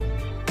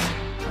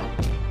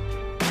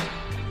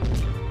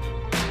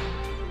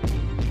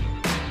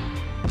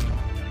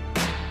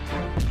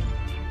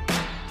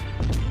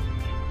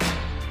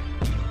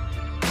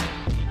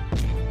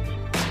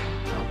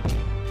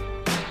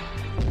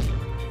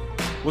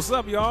What's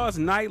up, y'all? It's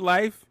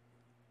Nightlife,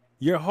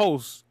 your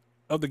host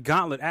of the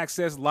Gauntlet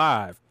Access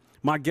Live.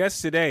 My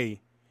guest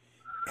today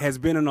has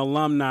been an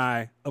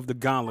alumni of the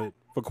Gauntlet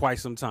for quite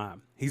some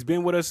time. He's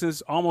been with us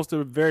since almost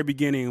the very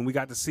beginning, and we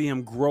got to see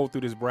him grow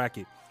through this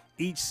bracket.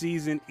 Each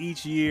season,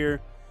 each year,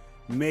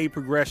 made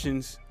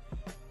progressions.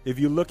 If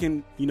you're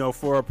looking,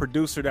 for a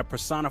producer that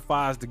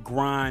personifies the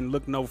grind,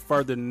 look no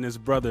further than this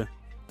brother,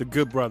 the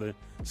good brother.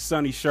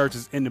 Sonny Shirts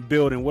is in the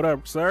building. What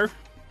up, sir?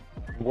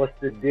 What's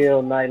the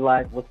deal,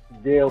 Nightlife? What's the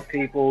deal,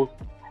 peoples?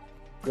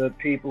 Good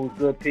peoples,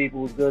 good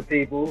peoples, good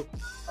peoples.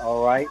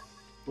 All right.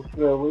 What's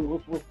good?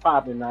 What's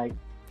popping, Night?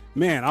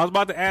 Man, I was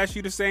about to ask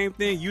you the same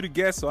thing. You the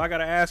guest, so I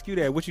gotta ask you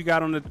that. What you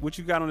got on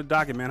the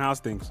docket, man? How's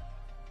things?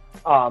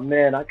 Oh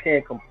man, I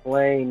can't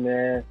complain,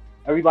 man.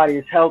 Everybody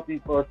is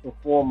healthy first and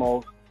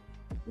foremost.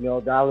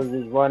 Dollars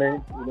is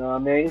running. You know what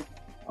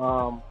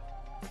I mean?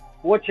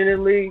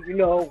 Fortunately,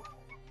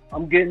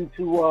 I'm getting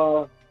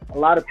to a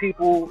lot of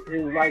people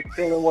is like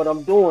feeling what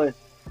I'm doing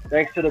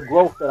thanks to the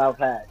growth that I've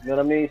had. You know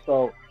what I mean?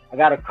 So I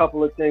got a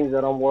couple of things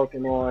that I'm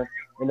working on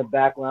in the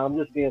background. I'm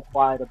just being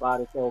quiet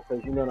about it though,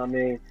 because you know what I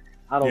mean.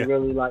 I don't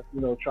really like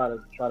try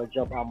to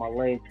jump out my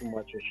lane too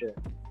much and shit.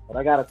 But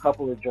I got a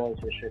couple of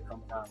joints and shit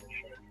coming out and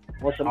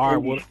shit. Want some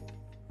indie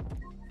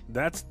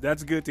shit.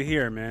 That's good to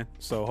hear, man.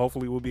 So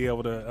hopefully we'll be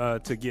able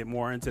to get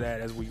more into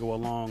that as we go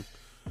along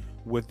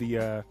with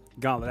the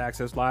Gauntlet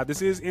Access Live.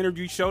 This is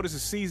Interview Show. This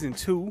is season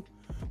 2.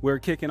 We're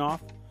kicking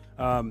off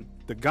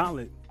the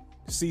Gauntlet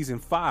season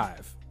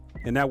 5,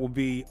 and that will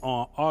be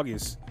on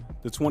August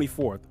the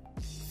 24th,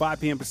 5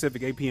 p.m.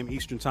 Pacific, 8 p.m.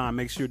 Eastern time.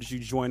 Make sure that you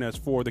join us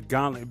for the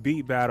Gauntlet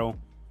Beat Battle,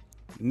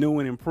 new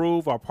and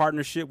improved. Our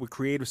partnership with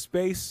Creative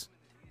Space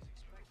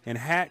and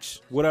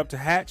Hatch. What up to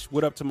Hatch?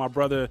 What up to my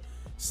brother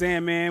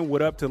Sandman?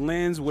 What up to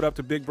Lens? What up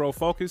to Big Bro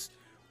Focus?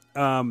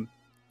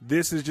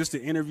 This is just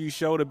an interview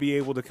show to be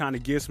able to kind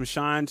of give some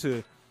shine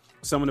to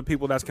some of the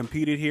people that's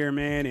competed here,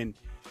 man. And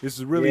this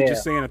is really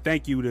just saying a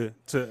thank you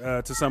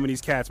to some of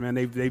these cats, man.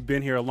 They've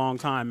been here a long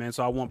time, man.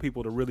 So I want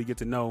people to really get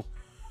to know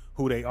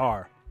who they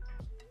are.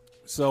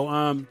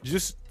 So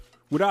just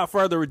without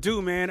further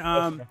ado, man,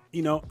 I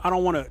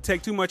don't want to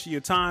take too much of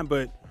your time,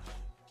 but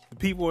the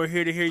people are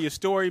here to hear your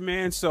story,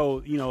 man.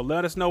 So,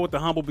 let us know what the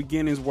humble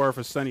beginnings were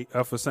for Sonny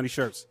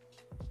Shirts.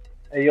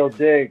 Hey, yo,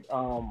 Dig.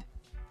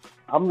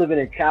 I'm living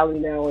in Cali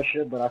now and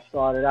shit, but I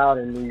started out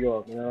in New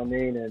York, you know what I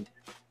mean? And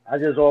I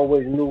just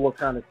always knew what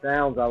kind of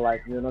sounds I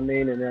like, you know what I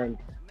mean? And then,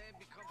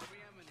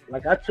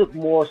 I took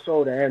more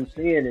so to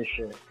MCing and shit,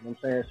 you know what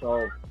I'm saying?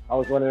 So I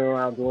was running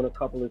around doing a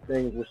couple of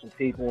things with some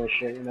people and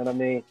shit, you know what I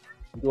mean?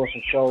 Doing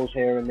some shows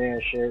here and there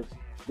and shit,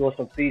 doing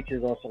some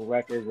features on some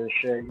records and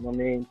shit, you know what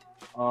I mean?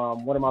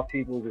 One of my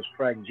people is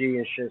Craig G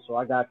and shit, so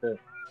I got to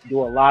do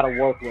a lot of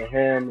work with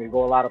him and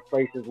go a lot of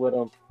places with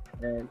him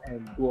and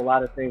do a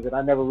lot of things that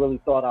I never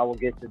really thought I would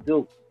get to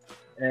do.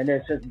 And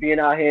then since being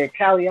out here in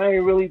Cali, I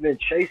ain't really been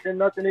chasing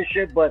nothing and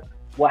shit, but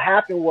what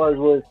happened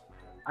was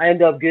I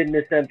ended up getting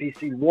this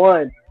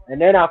MPC-1, and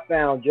then I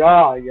found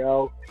y'all,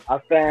 yo. I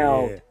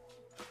found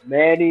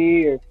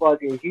Manny and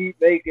fucking Heat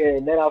Baker,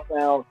 and then I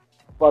found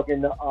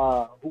fucking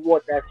Who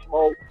Want That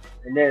Smoke,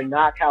 and then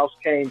Knockhouse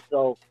came.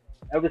 So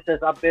ever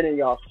since I've been in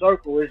y'all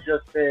circle, it's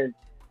just been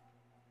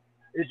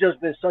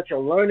such a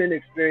learning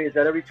experience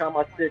that every time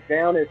I sit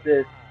down at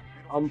this,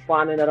 I'm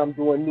finding that I'm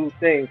doing new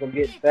things. I'm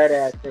getting better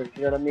at things,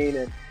 you know what I mean?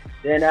 And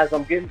then as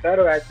I'm getting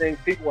better at things,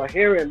 people are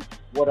hearing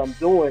what I'm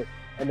doing,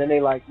 and then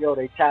they like, yo,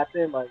 they tap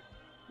in like,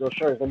 yo,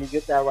 sure, let me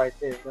get that right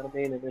there, you know what I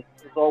mean? And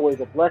it's always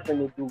a blessing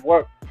to do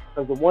work,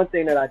 because the one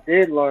thing that I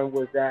did learn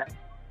was that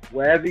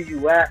wherever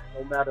you at,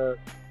 no matter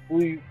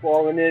who you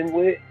falling in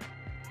with,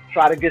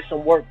 try to get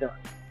some work done.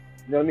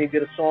 You know what I mean?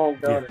 Get a song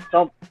done or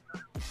something.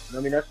 You know what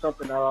I mean? That's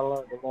something that I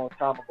learned a long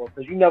time ago,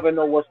 because you never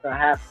know what's going to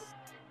happen.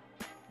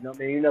 You know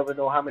what I mean? You never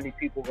know how many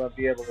people are going to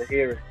be able to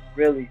hear it.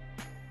 Really,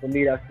 for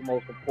me, that's the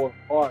most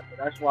important part.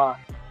 So that's why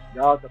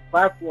y'all, the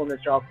platform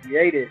that y'all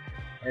created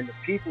and the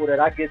people that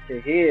I get to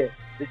hear,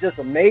 it's just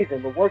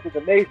amazing. The work is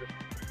amazing.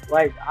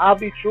 Like, I'll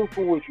be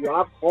truthful with you.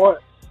 I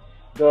bought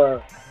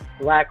the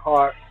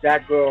Blackheart,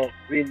 That Girl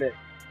remix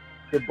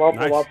to bump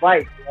on my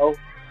bike,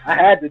 I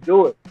had to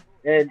do it.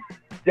 And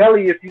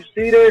Deli, if you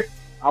see this,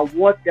 I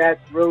want that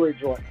Thriller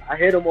joint. I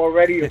hit him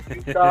already a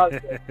few times.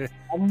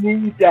 I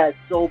need that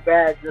so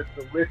bad just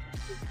to listen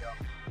to,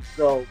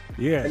 So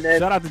and then,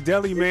 shout out to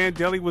Deli, man.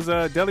 Deli was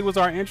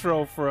our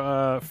intro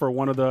for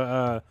one of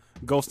the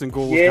Ghost and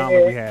Ghouls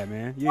Gauntlet we had,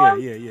 man. Yeah.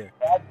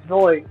 That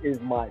joint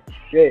is my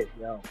shit,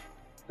 yo.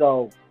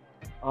 So,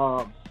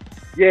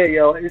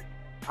 it's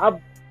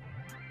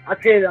I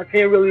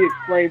can't really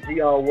explain to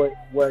y'all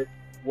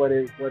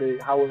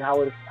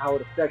how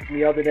it affects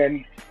me, other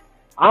than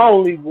I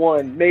only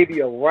won maybe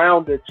a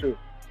round or two.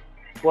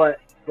 But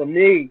for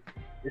me,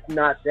 it's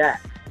not that.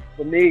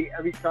 For me,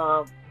 every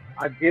time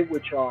I get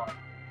with y'all,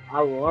 I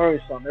learn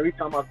something. Every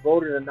time I go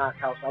to the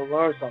Knockhouse, I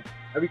learn something.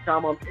 Every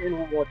time I'm in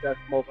Who Want That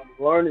Smoke, I'm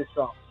learning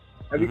something.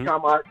 Every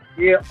time I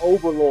hear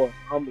Overlord,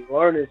 I'm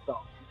learning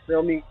something. You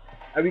feel me?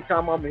 Every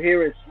time I'm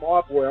hearing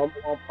Smart Boy, I'm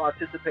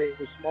participating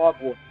with Smart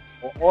Boy.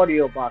 or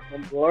audio box.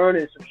 I'm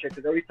learning some shit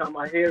because every time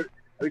I hear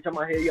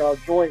y'all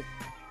joint,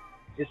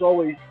 it's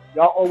always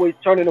y'all always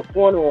turning a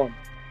corner on me.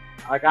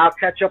 Like I'll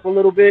catch up a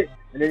little bit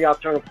and then y'all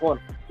turn a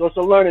corner. So it's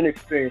a learning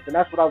experience, and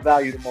that's what I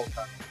value the most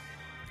out of it.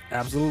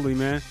 Absolutely,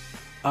 man.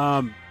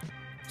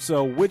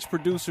 So which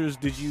producers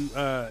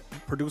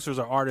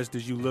or artists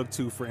did you look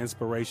to for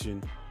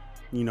inspiration,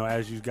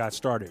 as you got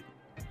started?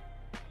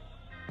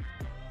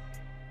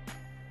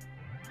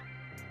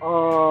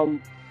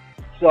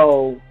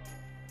 So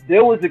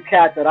there was a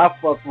cat that I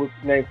fucked with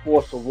named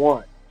Force of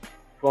One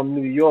from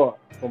New York,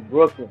 from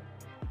Brooklyn.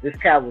 This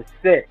cat was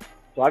sick.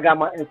 So I got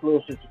my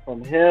influences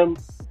from him,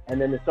 and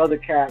then this other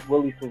cat,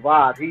 Willie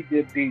Survive, he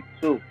did beats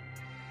too.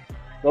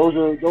 Those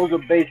are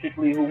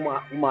basically who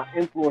my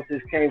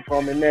influences came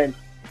from. And then,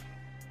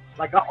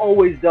 like, I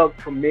always dug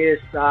Premier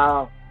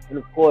style, and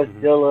of course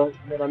Dilla.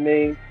 You know what I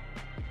mean?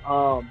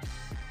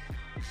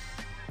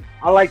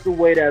 I like the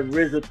way that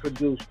RZA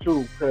produced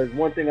too, because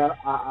one thing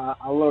I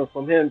learned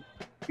from him,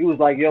 he was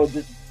like, yo,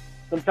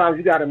 sometimes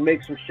you got to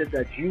make some shit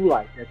that you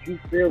like, that you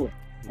feeling,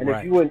 and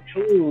right. if you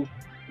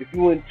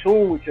in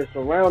tune with your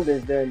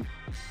surroundings, then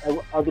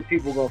other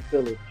people gonna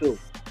feel it too.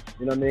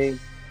 You know what I mean?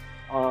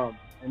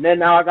 And then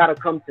now I gotta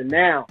come to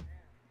now.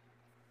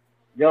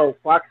 Yo,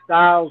 Fox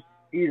Styles,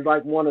 he's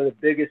like one of the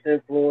biggest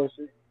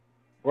influences.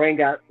 Brain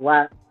Got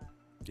Flat.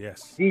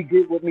 Yes. He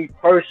get with me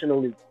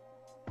personally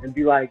and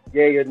be like,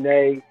 yay or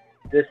nay,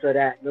 this or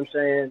that. You know what I'm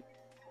saying?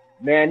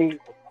 Manny,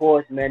 of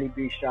course, Manny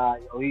B. Shy.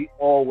 Yo, he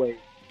always,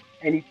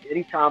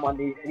 anytime I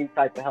need any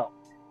type of help.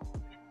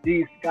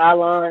 Steve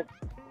Skyline,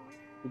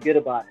 forget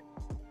about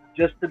it.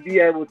 Just to be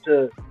able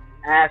to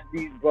ask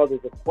these brothers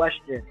a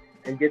question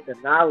and get the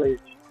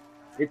knowledge,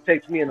 it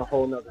takes me in a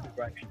whole nother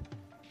direction.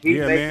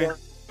 Man.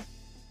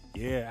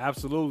 Yeah,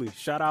 absolutely.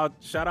 Shout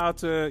out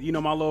to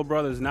my little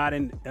brothers.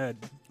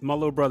 My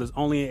little brothers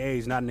only in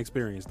age, not in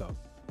experience though.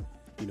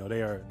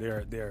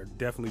 They're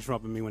definitely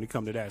trumping me when it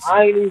comes to that. So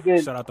I ain't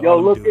even. Shout out to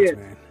all them dudes,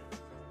 man.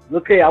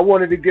 Look here, I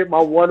wanted to get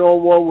my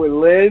one-on-one with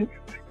Lynn.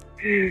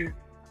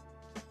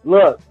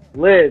 Look,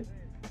 Lynn,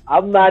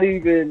 I'm not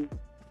even.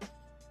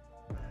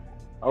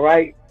 All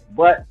right,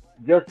 but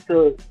just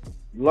to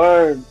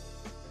learn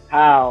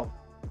how,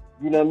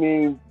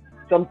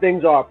 some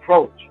things are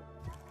approached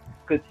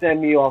could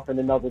send me off in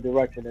another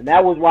direction. And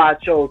that was why I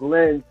chose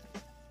Lynn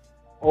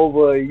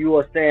over You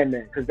or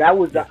Sandman, because that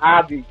was the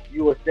obvious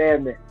You or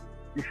Sandman.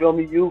 You feel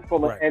me? You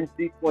from an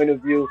MC point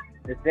of view,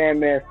 and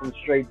Sandman from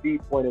straight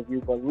beat point of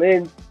view. But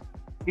Lynn,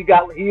 he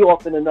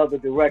off in another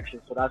direction.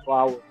 So that's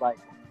why I was like,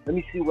 let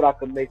me see what I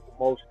can make the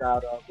most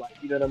out of, like,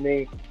 you know what I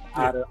mean?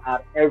 Out of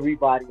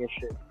everybody and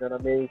shit. You know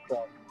what I mean?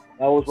 So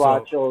that was why I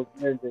chose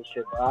Lynn and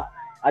shit. But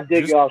I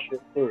dig y'all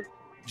shit too.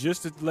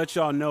 Just to let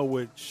y'all know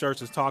what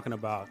Shirts is talking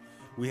about,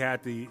 we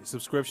had the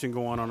subscription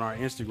going on our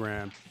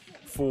Instagram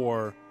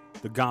for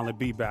the Gauntlet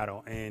beat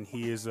battle, and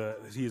he is a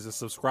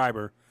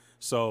subscriber.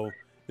 So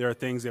there are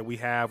things that we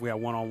have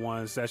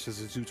one-on-one sessions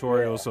and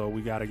tutorials. So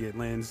we got to get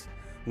Lynn's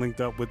linked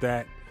up with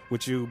that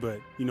with you. But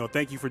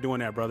thank you for doing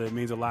that, brother. It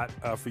means a lot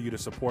for you to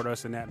support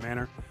us in that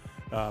manner.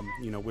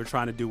 We're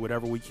trying to do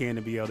whatever we can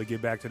to be able to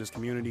give back to this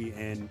community,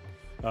 and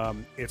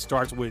it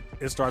starts with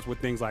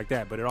things like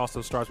that, but it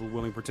also starts with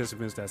willing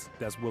participants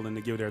that's willing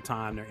to give their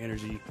time, their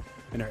energy,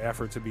 and their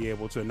effort to be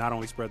able to not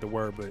only spread the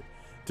word, but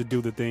to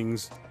do the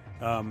things,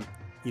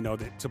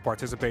 to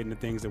participate in the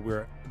things that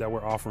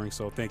we're offering.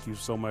 So thank you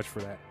so much for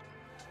that.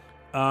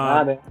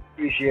 I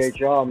appreciate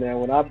y'all, man.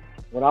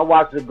 When I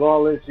watch the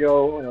Gauntlet,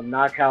 yo, and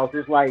Knockhouse,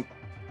 it's like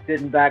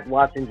sitting back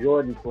watching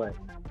Jordan play.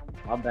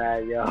 My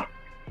bad, yo.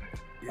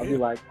 Yeah. I'll be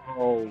like,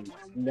 oh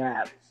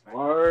snap,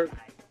 word.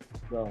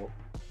 So.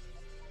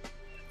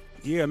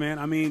 Yeah, man.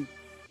 I mean,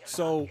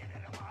 so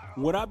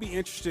what I'd be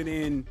interested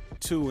in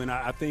too, and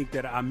I think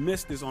that I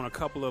missed this on a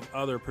couple of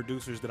other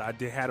producers that I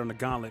had on the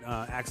Gauntlet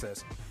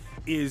access,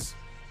 is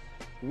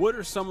what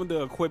are some of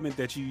the equipment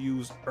that you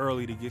use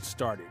early to get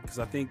started? Because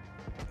I think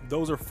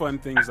those are fun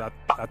things. I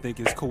think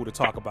is cool to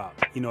talk about.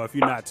 If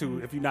you're not too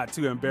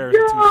embarrassed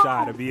or too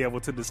shy to be able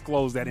to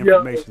disclose that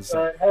information.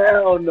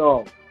 Hell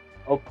no.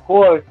 Of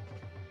course,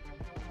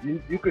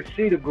 you could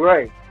see the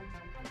gray,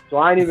 so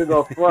I ain't even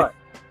gonna front.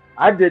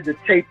 I did the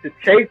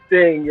tape-to-tape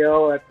thing,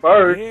 yo, at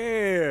first.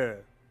 Yeah.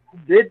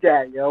 Did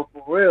that, yo,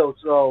 for real.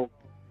 So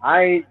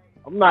I'm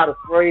not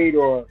afraid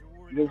or,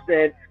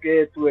 scared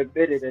to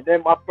admit it. And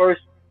then my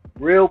first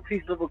real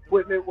piece of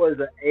equipment was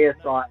an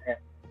ASRX.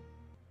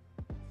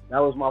 That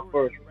was my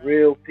first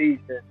real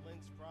piece. And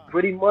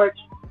pretty much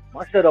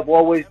my setup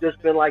always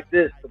just been like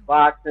this, the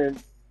box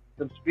and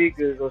some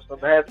speakers or some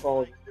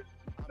headphones and just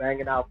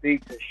banging out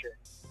beats and shit.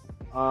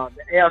 The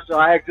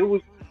ASRX,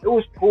 it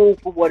was cool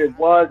for what it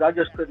was. I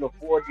just couldn't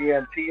afford the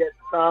MP at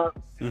the time.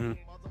 Mm-hmm.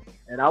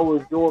 And I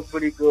was doing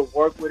pretty good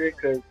work with it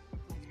because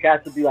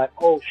cats would be like,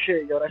 oh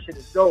shit, yo, that shit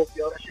is dope,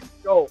 yo, that shit is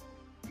dope.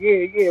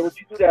 Yeah, what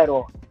you do that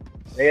on?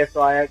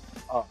 ASRX,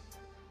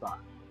 sorry.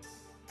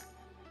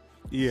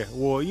 Yeah,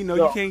 well, you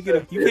can't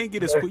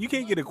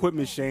get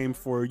equipment shame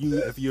for you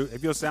if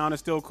your sound is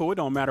still cool. It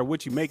don't matter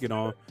what you make it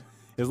on.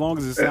 As long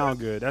as it sounds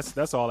good,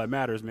 that's all that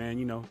matters, man.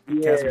 You know,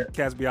 Yeah.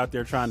 cats be out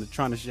there trying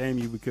to shame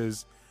you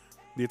because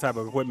the type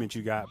of equipment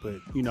you got. But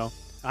you know,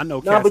 I know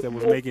Nah, cats but that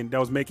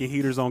was making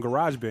heaters on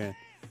GarageBand.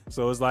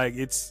 So it's like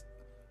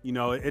you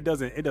know, it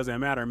doesn't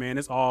matter, man.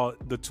 It's all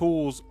the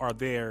tools are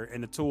there,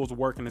 and the tools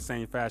work in the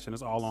same fashion.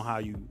 It's all on how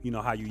you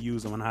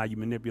use them and how you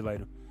manipulate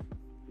them.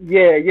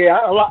 Yeah.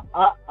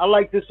 I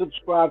like to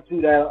subscribe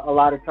to that a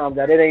lot of times,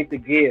 that it ain't the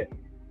gear.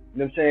 You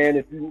know what I'm saying?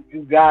 If you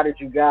got it,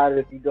 you got it.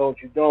 If you don't,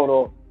 you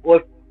don't. Or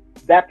if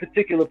that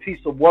particular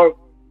piece of work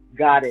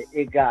got it,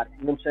 it got it.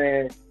 You know what I'm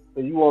saying?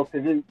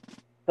 Because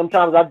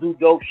sometimes I do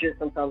dope shit,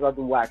 sometimes I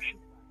do whack shit.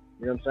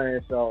 You know what I'm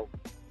saying? So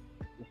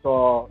it's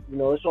all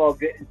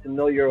getting to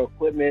know your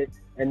equipment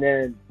and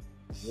then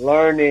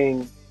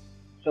learning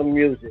some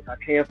music. I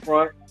can't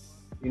front.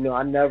 You know,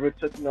 I never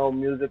took no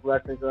music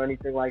lessons or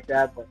anything like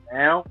that, but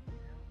now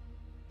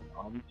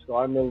I'm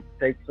starting to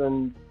take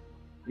some,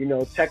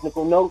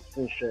 technical notes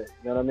and shit.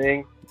 You know what I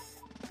mean?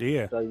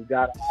 Yeah. So you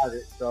gotta have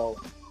it. So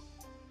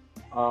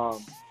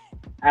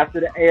after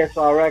the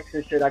ASRX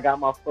and shit, I got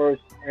my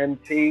first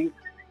MT. It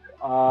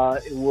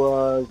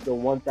was the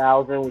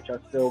 1000, which I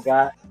still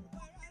got,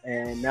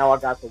 and now I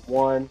got the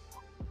one.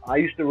 I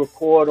used to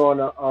record on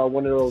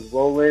one of those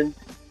Roland,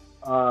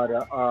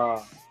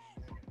 the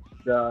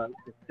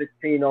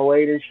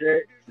 1608 and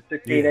shit, the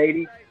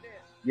 1680.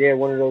 Yeah,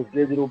 one of those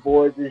digital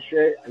boards and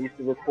shit. I used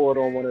to record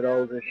on one of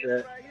those and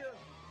shit.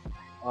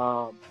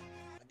 I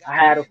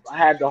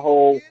had the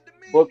whole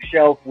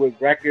bookshelf with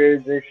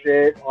records and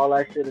shit, all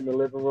that shit in the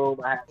living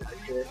room. I had that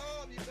shit.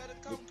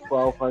 It was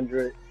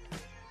 1200.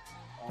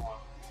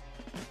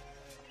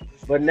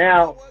 But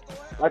now,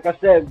 like I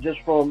said, just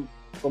from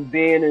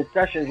being in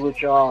sessions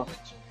with y'all,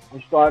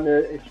 I'm starting to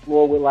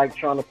explore with like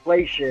trying to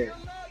play shit,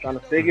 trying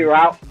to figure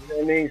out, you know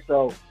what I mean?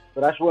 So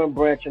that's where I'm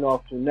branching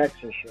off to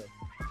next and shit.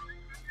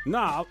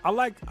 Nah, I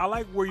like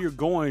where you're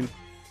going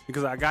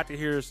because I got to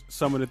hear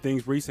some of the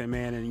things recent,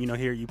 man, and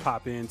here you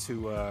pop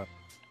into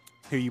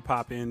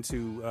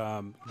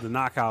the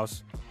Knock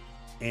House,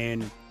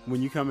 and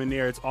when you come in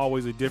there, it's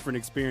always a different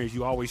experience.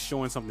 You always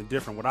showing something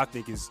different. What I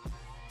think is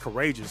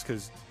courageous,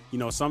 because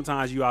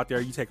sometimes you out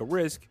there, you take a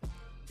risk.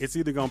 It's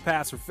either gonna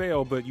pass or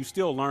fail, but you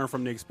still learn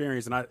from the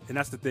experience. And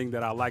that's the thing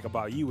that I like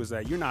about you, is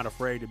that you're not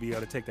afraid to be able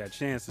to take that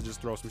chance to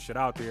just throw some shit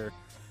out there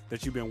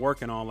that you've been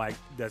working on, like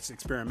that's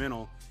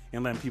experimental,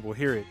 and letting people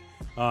hear it.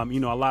 A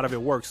lot of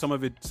it works, some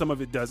of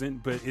it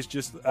doesn't, but it's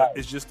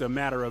just a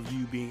matter of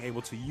you being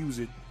able to use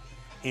it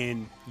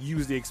and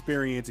use the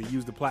experience and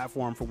use the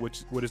platform for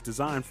what it's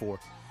designed for.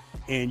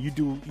 And you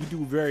do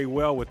very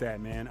well with that,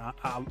 man.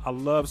 I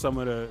love some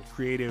of the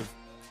creative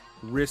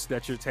risks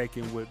that you're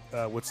taking with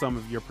some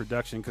of your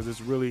production, because it's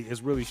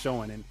really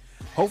showing. And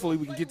hopefully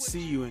we can get to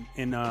see you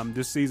in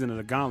this season of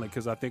the Gauntlet,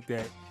 because I think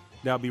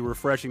that'll be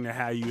refreshing to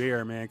have you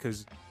air, man,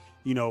 because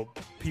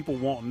people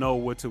won't know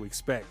what to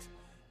expect,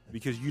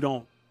 because you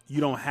don't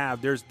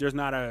have there's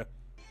not a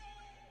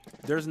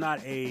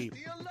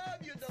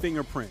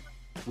fingerprint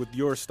with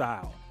your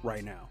style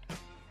right now.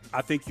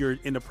 I think you're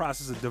in the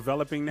process of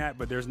developing that,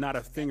 but there's not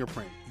a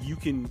fingerprint. You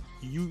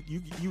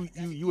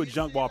a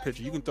junk ball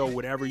pitcher. You can throw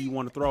whatever you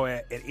want to throw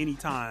at any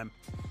time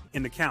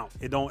in the count.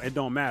 It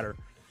don't matter.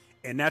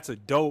 And that's a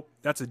dope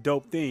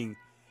thing.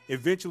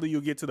 Eventually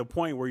you'll get to the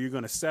point where you're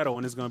going to settle,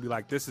 and it's going to be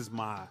like, this is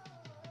my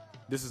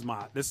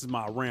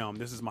realm.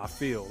 This is my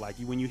field. Like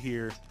when you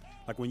hear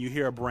a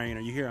Brain or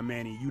you hear a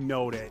Manny, you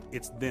know that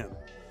it's them,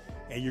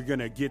 and you're going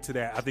to get to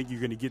that. I think you're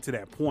going to get to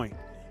that point.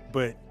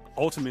 But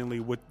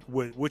ultimately,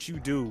 what you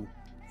do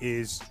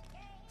is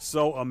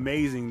so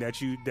amazing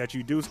that you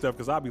do stuff,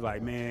 because I'll be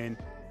like, man,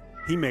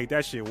 he made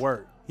that shit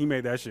work.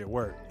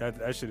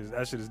 That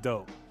shit is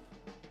dope.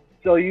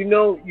 So you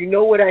know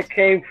where that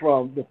came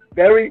from. The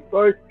very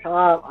first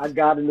time I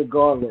got in the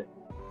Gauntlet,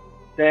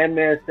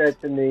 Sandman said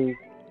to me,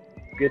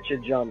 "Get your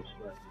jump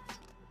straight."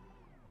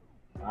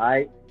 All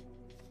right,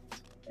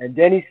 and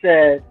then he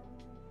said,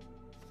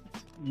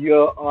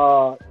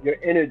 "Your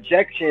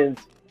interjections,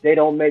 they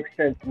don't make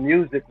sense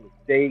musically.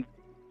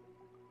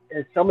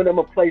 And some of them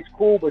are placed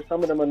cool, but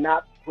some of them are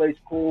not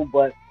placed cool,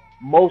 but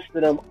most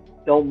of them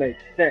don't make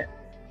sense."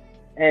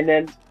 And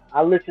then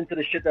I listen to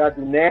the shit that I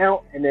do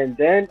now, and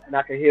then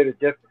I can hear the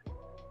difference.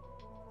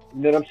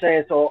 You know what I'm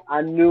saying? So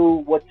I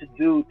knew what to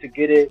do to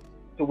get it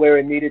to where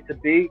it needed to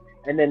be.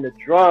 And then the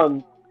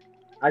drums,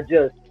 I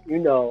just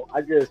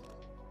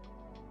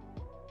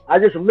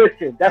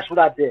listened. That's what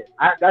I did.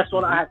 That's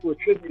what I have to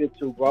attribute it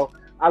to, bro.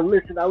 I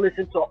listen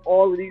to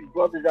all of these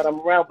brothers that I'm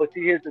around, but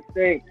see, here's the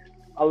thing.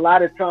 A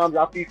lot of times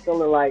I'll be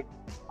feeling like,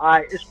 all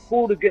right, it's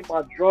cool to get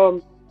my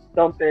drums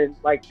thumping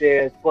like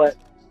theirs, but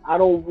I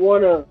don't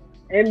want to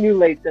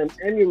emulate them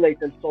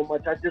so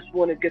much. I just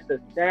want to get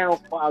the sound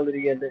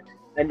quality and the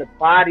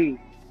body, you know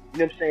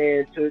what I'm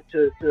saying, to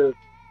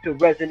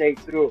resonate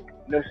through. You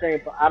know what I'm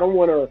saying? But I don't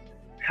want to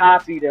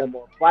copy them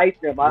or fight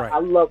them. I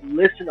love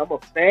listening. I'm a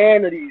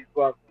fan of these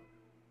brothers.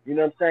 You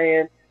know what I'm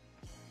saying?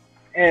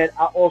 And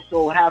I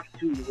also have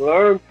to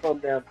learn from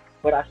them,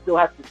 but I still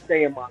have to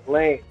stay in my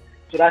lane.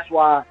 So that's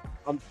why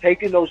I'm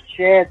taking those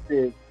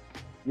chances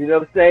You know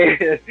what I'm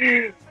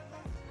saying?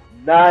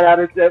 9 out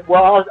of 10.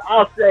 Well,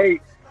 I'll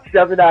say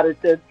 7 out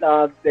of 10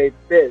 times they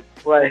miss,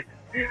 but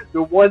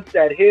the ones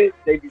that hit,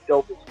 they be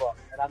dope as fuck,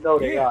 and I know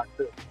they Yeah. are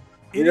too.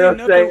 You know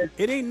what I'm saying?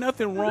 It ain't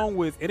nothing wrong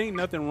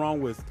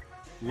with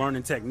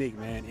learning technique,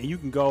 man. And you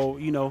can go,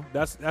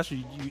 that's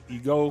you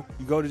go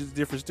to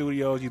different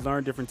studios, you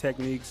learn different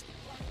techniques,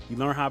 you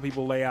learn how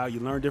people lay out, you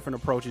learn different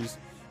approaches.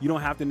 You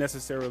don't have to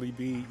necessarily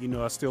be,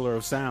 a stiller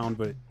of sound,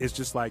 but it's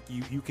just like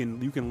you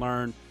can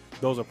learn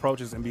those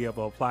approaches and be able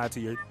to apply it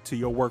to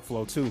your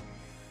workflow too.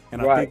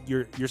 And I think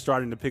you're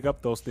starting to pick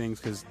up those things,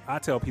 because I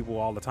tell people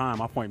all the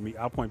time, I point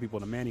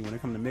people to Manny when they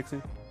come to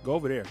mixing. Go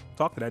over there,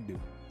 talk to that dude.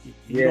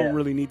 You don't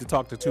really need to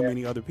talk to too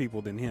many other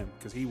people than him,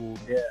 because he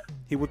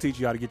will teach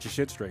you how to get your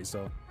shit straight.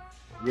 So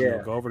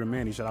go over to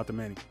Manny. Shout out to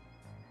Manny.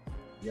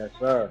 Yes,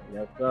 sir.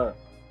 Yes, sir.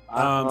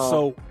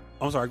 So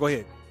I'm sorry. Go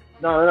ahead.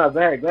 No. Go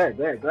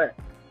ahead.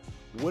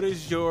 What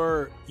is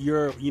your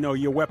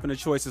weapon of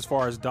choice as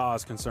far as DAW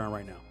is concerned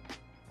right now?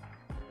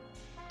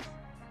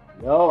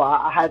 Yo,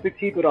 I had to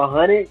keep it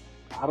 100.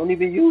 I don't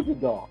even use a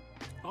DAW.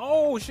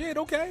 Oh shit.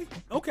 Okay.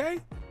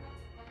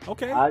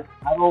 I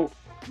don't.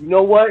 You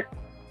know what?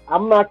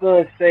 I'm not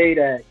gonna say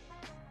that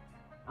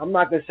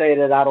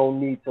I don't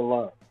need to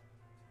learn.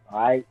 All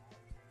right.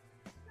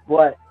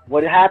 But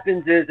what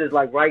happens is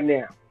like right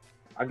now,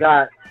 I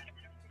got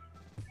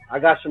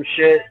some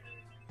shit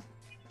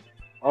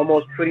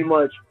almost pretty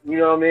much, you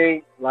know what I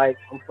mean? Like,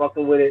 I'm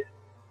fucking with it.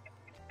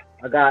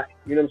 I got,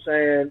 you know what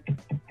I'm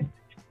saying,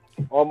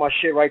 all my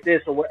shit right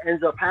there. So what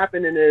ends up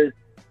happening is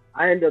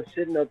I end up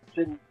sitting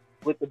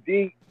with the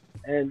beat,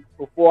 and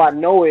before I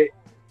know it,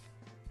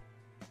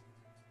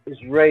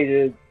 it's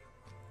ready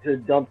to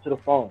dump to the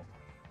phone.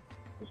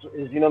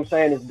 You know what I'm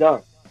saying? It's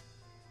done.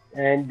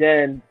 And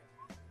then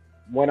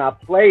when I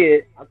play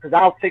it, because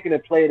I'll take it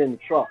and play it in the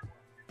truck.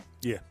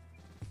 Yeah.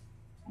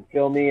 You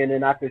feel me? And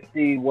then I can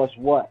see what's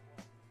what.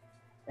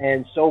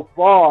 And so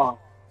far,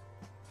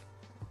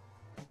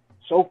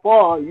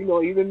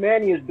 even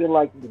Manny has been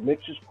like, the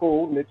mix is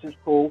cool,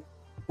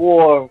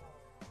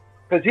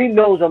 because he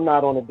knows I'm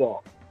not on a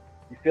DAW.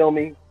 You feel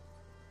me?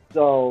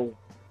 So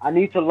I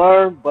need to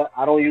learn, but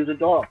I don't use a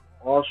DAW.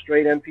 All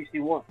straight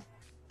MPC-1.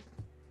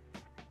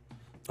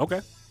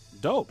 Okay,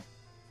 dope.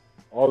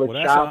 All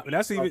the chops.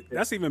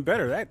 That's even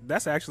better.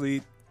 That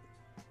actually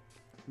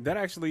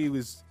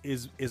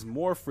is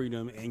more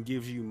freedom and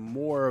gives you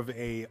more of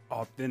a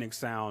authentic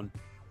sound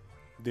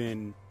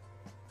than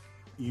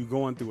you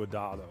going through a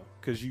DAW, though,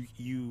 because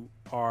you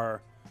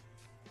are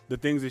the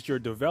things that you're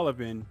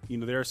developing.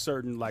 There are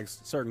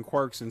certain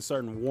quirks and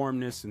certain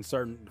warmness and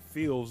certain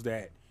feels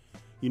that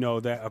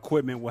that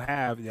equipment will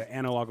have, the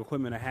analog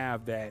equipment will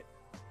have, that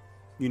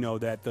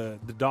that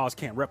the DAWs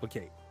can't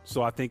replicate.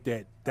 So I think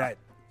that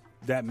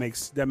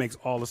makes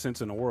all the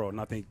sense in the world, and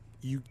I think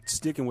you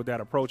sticking with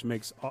that approach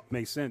makes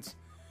sense.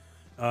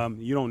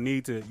 You don't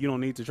need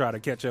to try to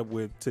catch up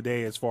with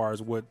today as far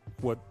as what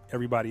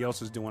everybody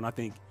else is doing. I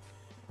think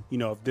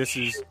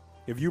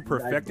if you're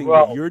perfecting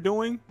what you're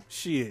doing,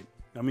 shit.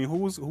 I mean,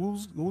 who's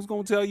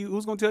gonna tell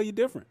you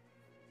different?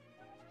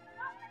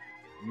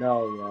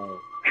 No.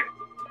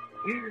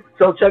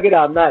 So check it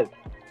out, nice.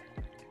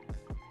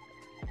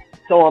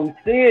 So I'm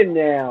seeing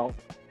now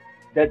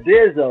that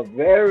there's a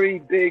very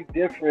big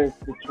difference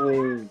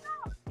between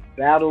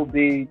battle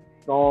beats,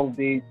 song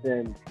beats,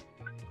 and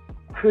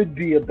could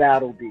be a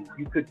battle beat.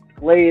 You could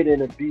play it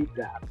in a beat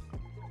battle.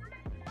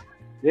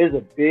 There's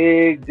a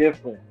big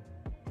difference.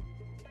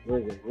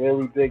 There's a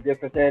really big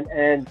difference.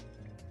 And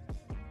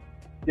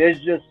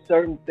there's just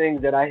certain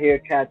things that I hear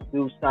cats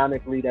do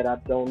sonically that I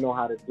don't know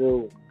how to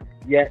do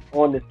yet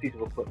on this piece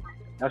of equipment.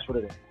 That's what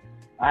it is.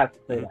 I have to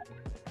say that.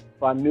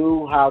 If I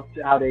knew how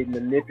they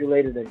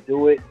manipulate it and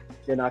do it,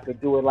 then I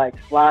could do it like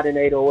sliding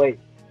 808.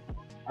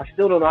 I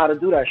still don't know how to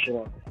do that shit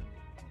on it.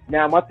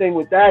 Now, my thing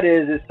with that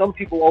is some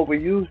people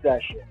overuse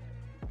that shit.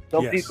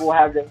 Some people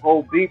have their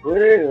whole beat, you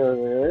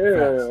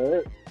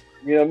know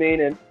what I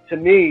mean? And to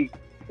me,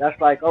 that's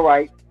like, all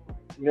right,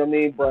 you know what I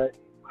mean? But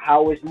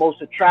how it's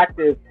most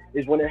attractive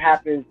is when it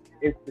happens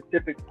in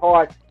specific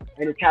parts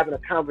and it's having a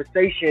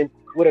conversation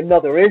with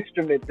another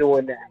instrument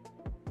doing that.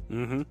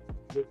 Mm-hmm.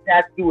 If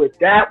cats do it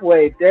that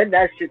way, then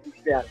that shit be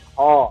sounding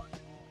hard.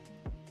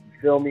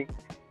 You feel me?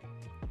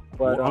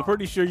 But I'm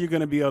pretty sure you're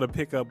gonna be able to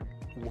pick up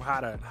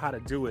how to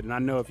do it, and I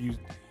know if you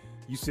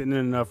sitting in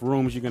enough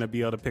rooms, you're gonna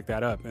be able to pick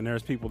that up. And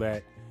there's people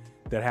that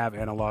have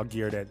analog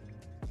gear that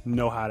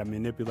know how to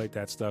manipulate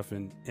that stuff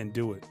and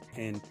do it.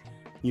 And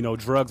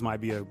Drugs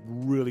might be a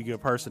really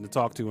good person to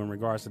talk to in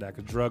regards to that,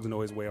 because Drugs know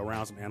his way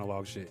around some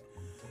analog shit.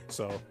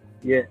 So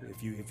yeah,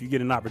 if you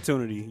get an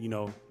opportunity,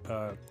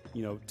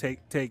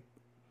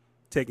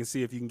 take and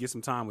see if you can get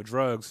some time with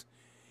Drugs,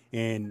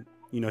 and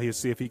he'll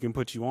see if he can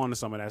put you on to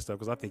some of that stuff,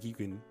 because I think you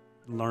can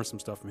learn some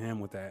stuff from him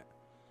with that.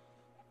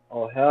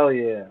 Oh hell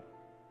yeah!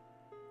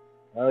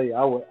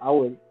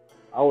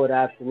 I would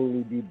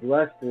absolutely be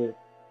blessed to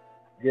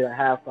get a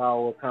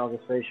half-hour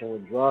conversation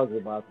with Drugs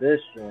about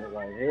this joint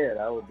right here.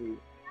 That would be,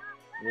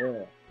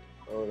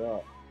 hold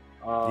up.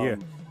 Yeah.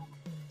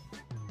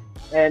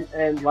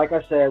 And like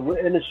I said,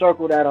 in the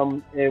circle that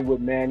I'm in with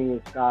Manny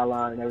and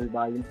Skyline and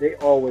everybody, they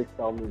always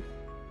tell me,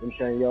 I'm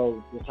saying,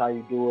 yo, this how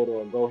you do it,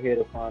 or go here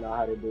to find out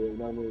how to do it. You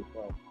know what I mean?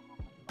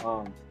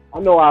 So I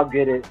know I'll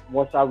get it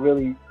once I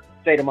really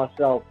say to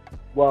myself,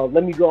 well,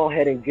 let me go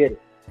ahead and get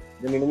it.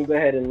 Let me go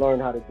ahead and learn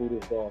how to do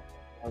this dog.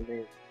 I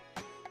mean,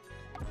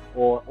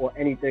 or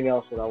anything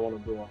else that I want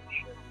to do on the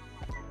show.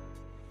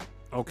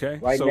 Okay,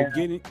 right so now,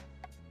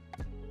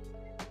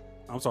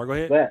 I'm sorry, go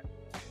ahead. But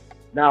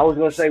now I was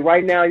gonna say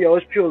right now, yo,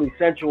 it's purely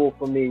sensual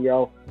for me,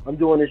 yo. I'm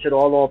doing this shit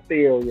all on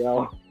feel,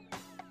 yo.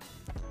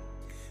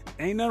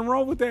 Ain't nothing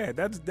wrong with that.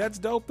 That's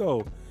dope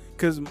though,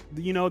 because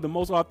you know the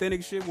most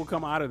authentic shit will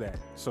come out of that.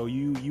 So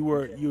you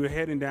were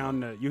heading down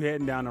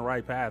the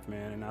right path,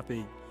 man. And I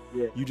think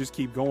you just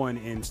keep going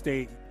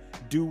and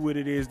do what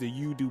it is that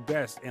you do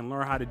best, and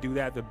learn how to do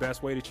that the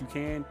best way that you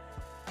can,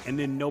 and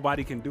then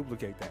nobody can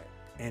duplicate that.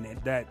 And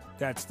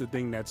that's the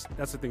thing that's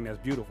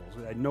beautiful.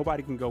 So that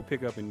nobody can go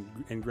pick up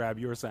and grab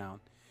your sound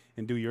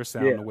and do your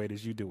sound the way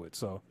that you do it.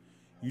 So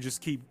you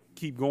just keep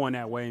going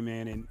that way,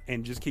 man,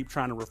 and just keep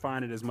trying to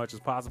refine it as much as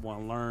possible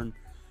and learn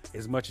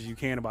as much as you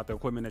can about the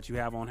equipment that you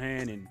have on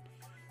hand, and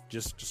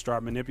just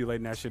start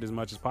manipulating that shit as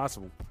much as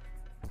possible.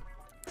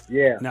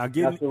 Yeah. Now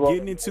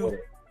getting into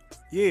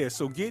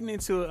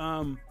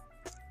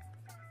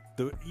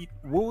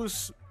what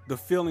was the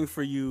feeling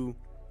for you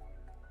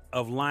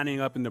of lining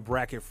up in the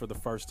bracket for the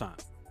first time?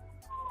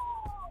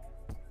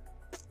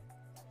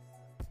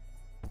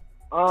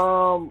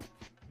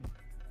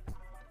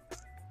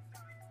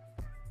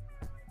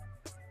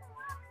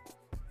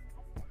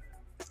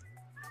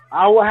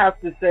 I would have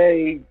to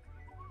say,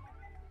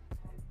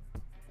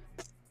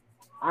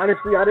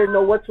 honestly, I didn't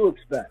know what to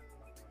expect.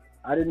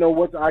 I didn't know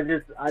what to,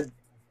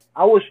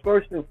 I was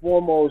first and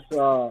foremost,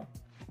 I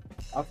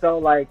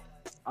felt like,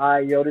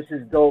 this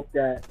is dope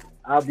that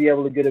I'll be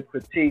able to get a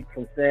critique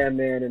from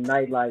Sandman and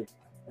Nightlife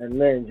and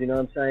Lens, you know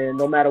what I'm saying?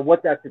 No matter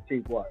what that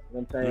critique was, you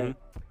know what I'm saying?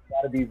 It's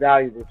got to be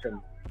valuable to me.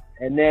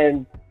 And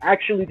then,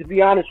 actually, to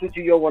be honest with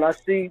you, yo, when I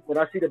see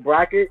the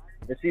bracket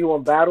and see who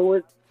I'm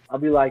battling, I'll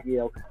be like,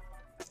 yeah, okay.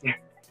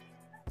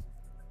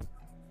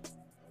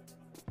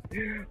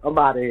 I'm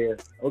out of here.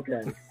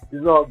 Okay,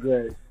 it's all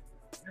good.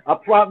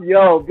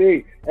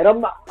 B, and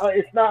I'm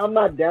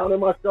not downing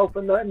myself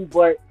or nothing,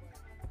 but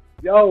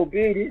yo,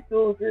 B, these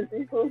dudes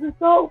is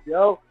dope,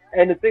 yo.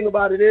 And the thing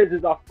about it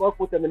is I fuck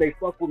with them and they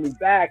fuck with me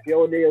back,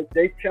 yo. And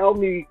they tell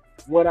me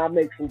when I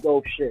make some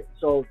dope shit.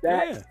 So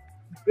that, you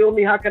feel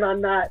me? How can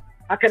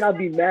I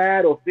be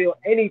mad or feel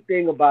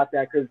anything about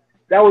that? Because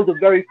that was the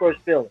very first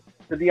feeling,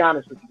 to be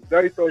honest with you. The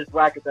very first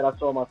bracket that I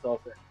saw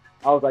myself in.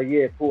 I was like,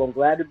 yeah, cool. I'm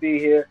glad to be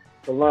here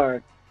to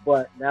learn.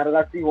 But now that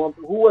I see who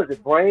was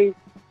it? Brains?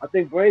 I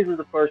think Brains was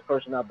the first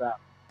person I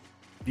battled.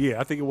 Yeah,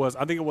 I think it was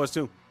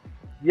too.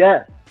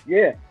 Yeah.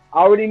 I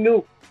already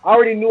knew I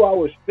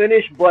was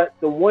finished, but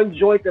the one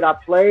joint that I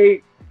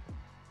played,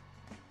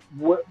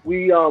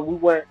 we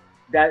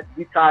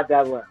tied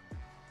that round.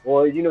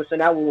 Or, so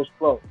that one was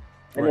close.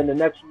 And then the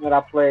next one that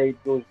I played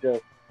was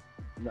just,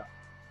 no,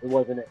 it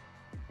wasn't it.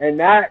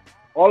 And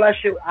all that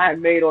shit I had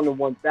made on the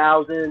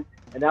 1000,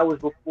 and that was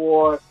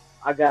before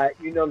I got,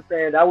 you know what I'm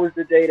saying? That was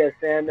the day that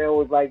Sandman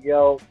was like,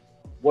 yo,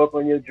 work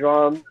on your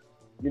drums.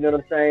 You know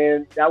what I'm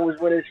saying? That was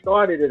when it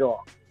started it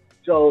all.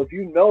 So if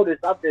you notice,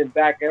 I've been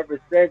back ever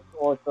since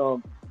on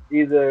some,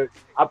 either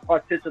I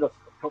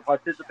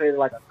participated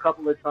like a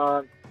couple of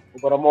times,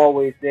 but I'm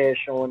always there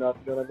showing up,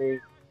 you know what I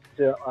mean,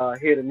 to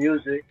hear the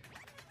music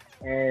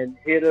and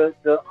hear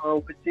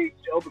the critique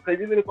show. Because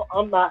even if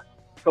I'm not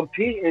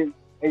competing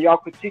and y'all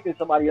critiquing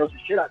somebody else's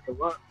shit, I can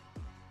run.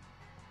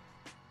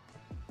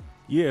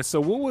 Yeah,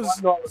 so what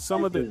was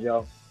some of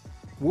the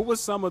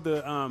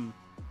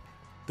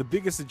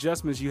biggest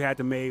adjustments you had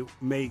to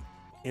make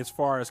as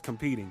far as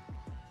competing?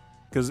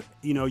 Because,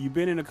 you've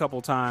been in a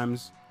couple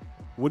times.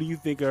 What do you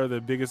think are the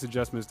biggest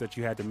adjustments that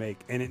you had to make?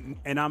 And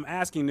I'm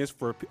asking this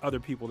for other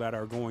people that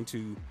are going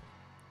to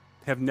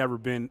have never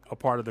been a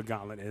part of the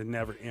Gauntlet and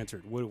never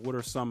entered. What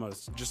are some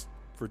just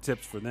for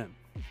tips for them?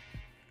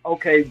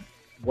 Okay,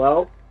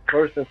 well,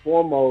 first and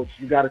foremost,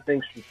 you got to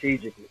think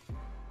strategically.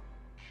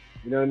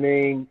 You know what I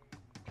mean?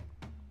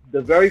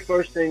 The very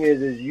first thing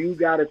is you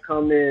got to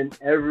come in,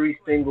 every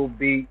single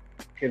beat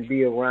can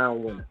be a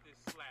round winner.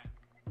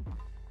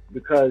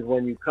 Because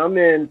when you come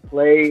in,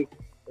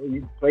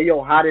 you play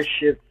your hottest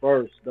shit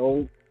first.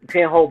 You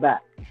can't hold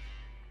back.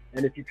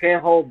 And if you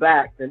can't hold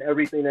back, then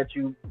everything that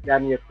you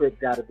got in your clip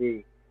got to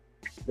be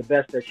the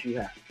best that you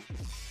have.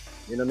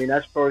 You know what I mean?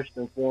 That's first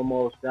and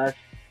foremost. That's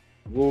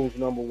rules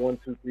number 1,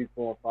 2, 3,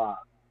 4, and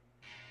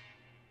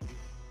 5.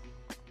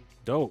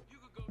 Dope.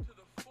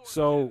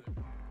 So,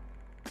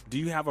 do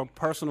you have a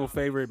personal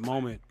favorite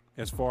moment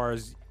as far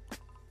as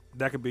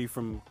that could be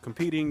from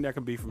competing, that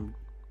could be from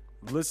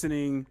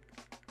listening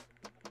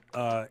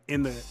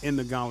in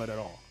the Gauntlet at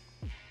all?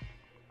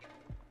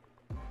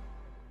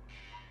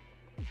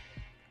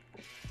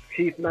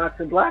 Keith Knox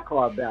and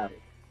Blackheart battle.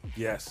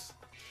 Yes.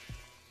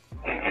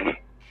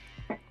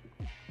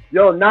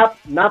 Yo, not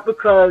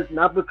because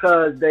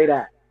they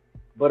that,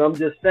 but I'm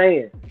just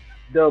saying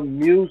the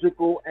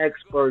musical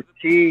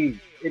expertise.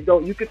 It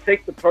don't. You could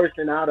take the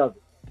person out of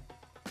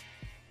it.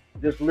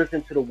 Just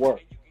listen to the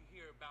work.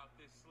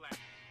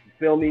 You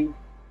feel me?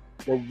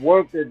 The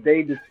work that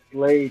they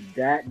displayed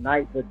that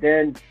night, but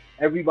then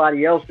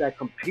everybody else that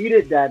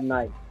competed that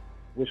night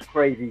was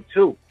crazy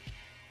too.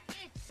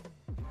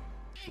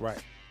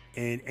 Right.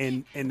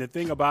 And the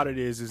thing about it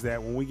is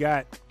that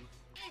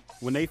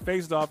when they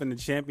faced off in the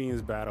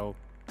champions battle,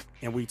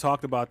 and we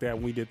talked about that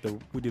when we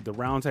did the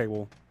round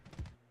table,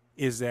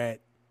 is that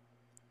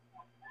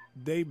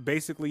they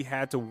basically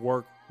had to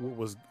work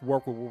with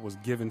what was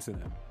given to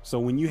them. So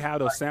when you have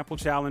those sample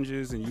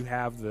challenges and you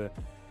have the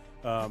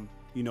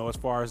as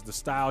far as the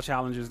style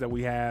challenges that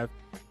we have,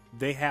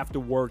 they have to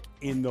work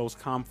in those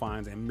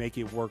confines and make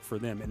it work for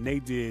them. And they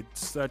did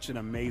such an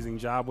amazing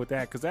job with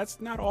that, because that's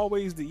not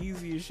always the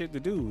easiest shit to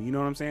do. You know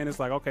what I'm saying? It's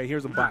like, okay,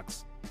 here's a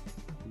box.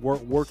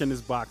 Work in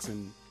this box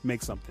and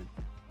make something.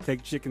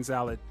 Take chicken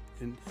salad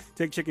and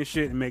take chicken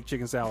shit and make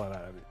chicken salad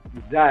out of it.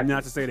 Exactly.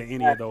 Not to say that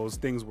any of those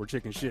things were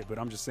chicken shit, but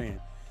I'm just saying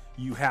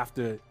you have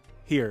to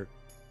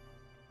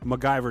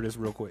MacGyver this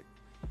real quick.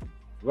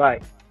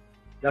 Right.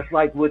 That's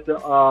like with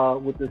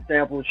the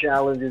sample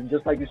challenges.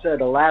 Just like you said,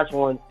 the last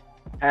one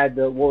had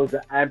the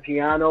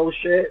piano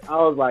shit. I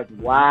was like,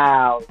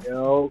 wow,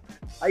 yo,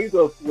 how you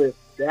gonna flip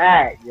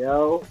that,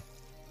 yo?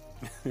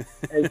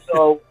 And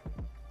so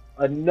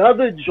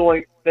another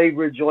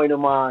favorite joint of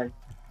mine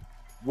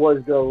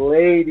was the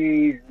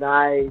ladies'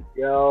 night,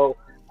 yo.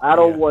 I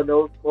don't want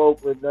no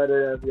smoke with none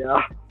of them,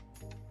 yo.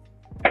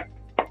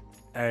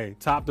 Hey,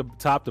 top to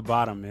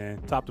bottom,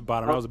 man. Top to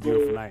bottom. That was a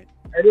beautiful night.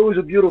 And it was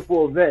a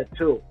beautiful event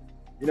too.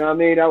 You know what I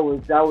mean?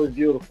 That was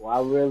beautiful. I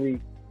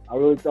really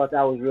thought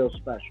that was real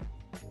special.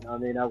 You know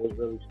what I mean? That was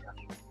really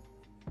special.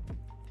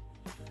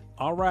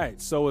 All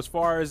right. So as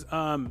far as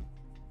how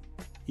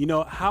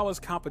has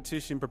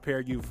competition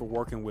prepared you for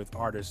working with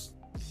artists,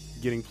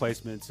 getting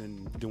placements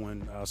and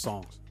doing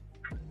songs?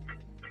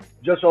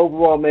 Just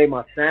overall made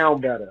my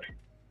sound better.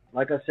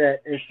 Like I said,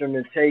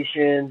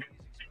 instrumentation,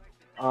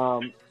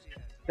 sound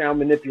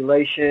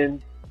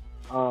manipulation,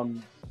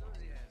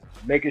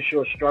 making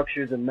sure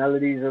structures and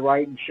melodies are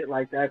right and shit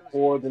like that,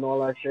 chords and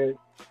all that shit.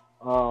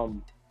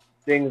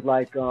 Things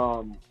like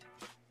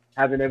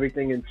having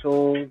everything in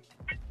tune.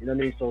 You know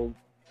what I mean? So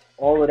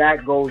all of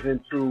that goes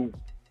into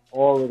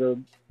all of the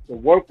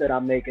work that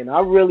I'm making. I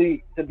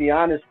really, to be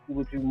honest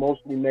with you,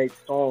 mostly make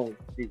songs.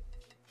 You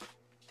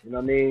know what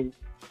I mean?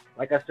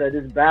 Like I said,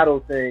 this battle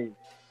thing,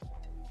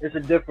 it's a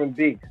different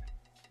beast.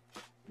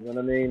 You know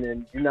what I mean?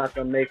 And you're not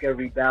gonna make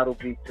every battle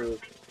beat to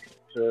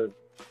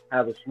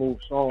have a smooth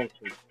song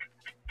to.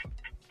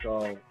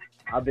 So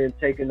I've been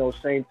taking those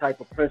same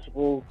type of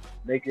principles,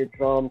 make your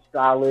drums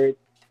solid,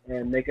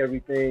 and make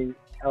everything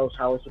else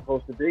how it's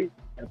supposed to be,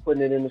 and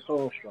putting it in the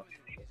song structure.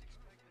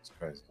 It's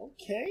crazy.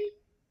 Okay.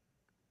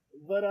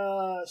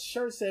 But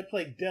Shirt said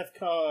play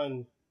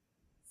DEFCON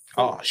 4.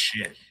 Oh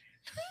shit.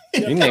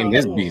 He named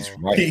this beast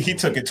right. He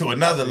took it to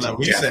another level.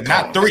 He said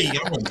not 3. I'm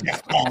going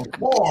DEFCON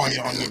 4 on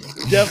y'all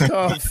niggas.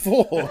 DEFCON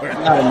 4.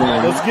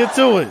 Let's get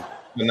to it.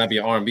 Will not be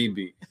an R&B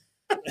beat.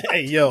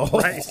 Hey yo.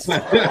 Right.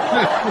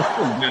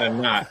 Better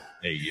not.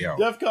 Hey yo.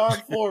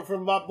 DEFCON 4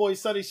 from my boy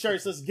Sonny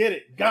Shirts. Let's get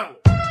it. Gauntlet.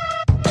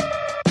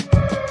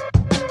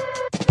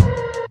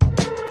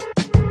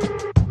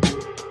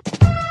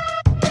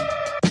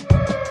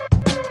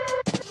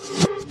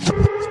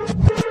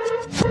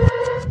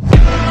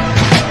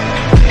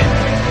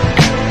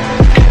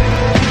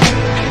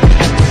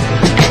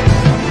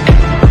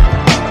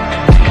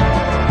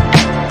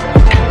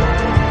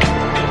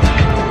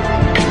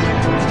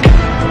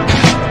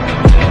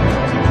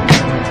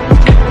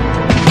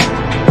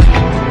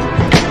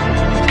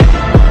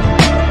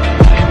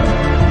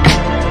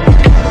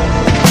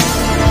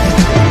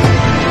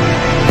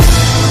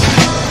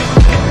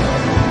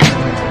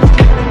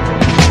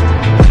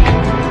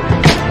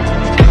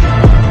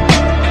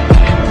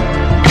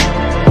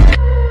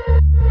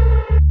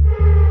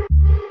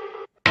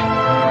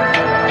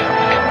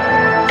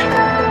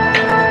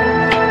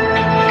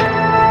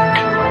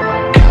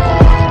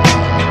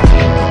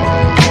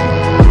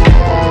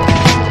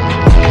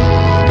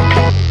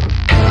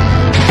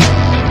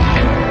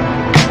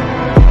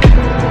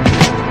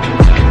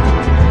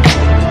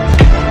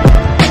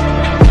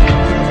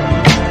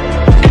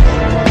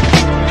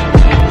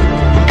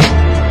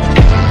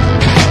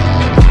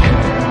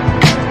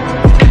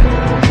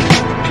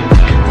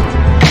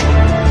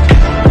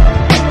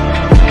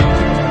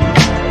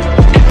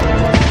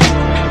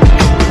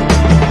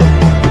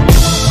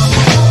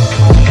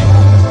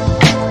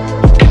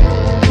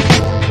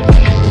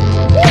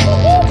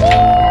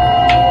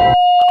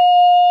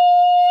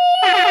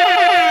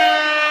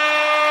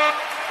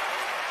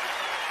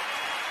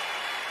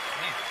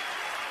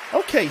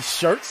 Okay,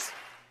 Shirts.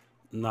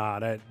 Nah,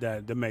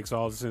 that makes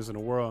all the sense in the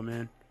world,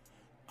 man.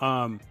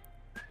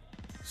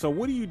 So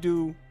what do you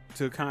do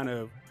to kind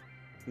of,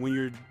 when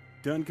you're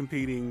done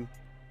competing,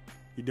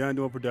 you're done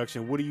doing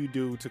production, what do you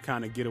do to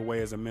kind of get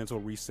away as a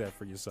mental reset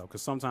for yourself?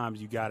 Because sometimes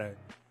you gotta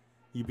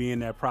you be in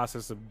that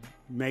process of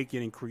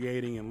making and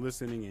creating and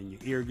listening, and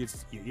your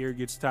ear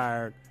gets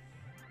tired,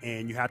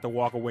 and you have to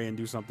walk away and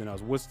do something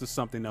else. What's the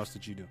something else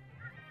that you do?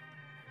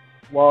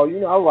 Well,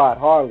 I ride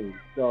Harley,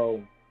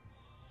 so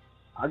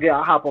I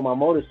hop on my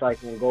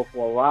motorcycle and go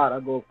for a ride. I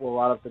go for a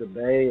ride up to the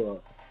Bay or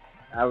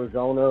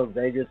Arizona,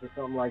 Vegas, or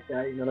something like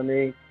that. You know what I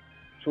mean?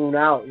 Tune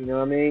out. You know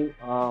what I mean?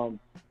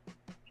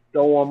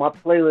 So on my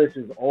playlist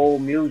is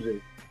old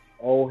music,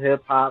 old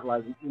hip hop,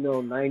 like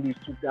 90s,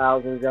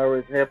 2000s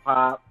era hip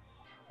hop.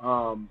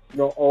 Old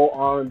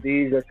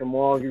R&Bs that your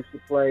mom used to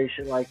play,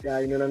 shit like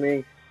that. You know what I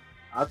mean?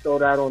 I throw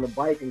that on the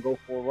bike and go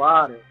for a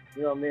ride. And,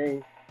 you know what I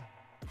mean?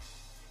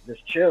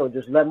 Just chill.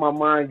 Just let my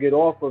mind get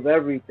off of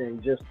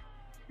everything. Just,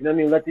 you know what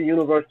I mean? Let the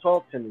universe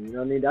talk to me. You know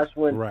what I mean? That's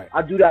when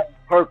I do that on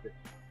purpose.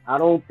 I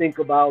don't think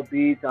about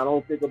beats. I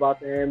don't think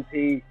about the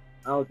MP.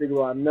 I don't think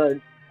about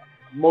nothing.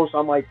 Most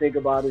I might think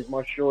about is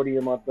my shorty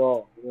and my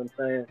dog. You know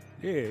what I'm saying?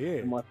 Yeah.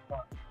 And my son.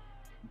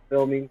 You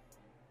feel me?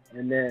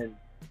 And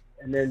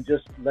then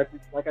just like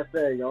I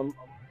said, I'm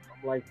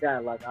like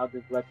that. Like I'll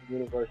just let the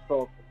universe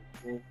talk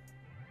to me.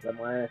 Let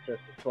my ancestors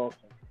talk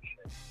to me.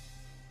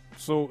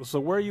 So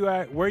where you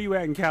at? Where you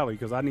at in Cali?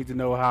 Because I need to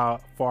know how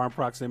far in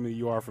proximity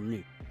you are from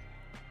me.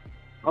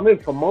 I'm in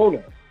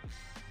Pomona.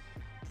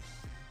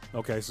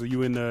 Okay, so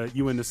you in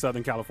the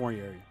Southern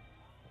California area?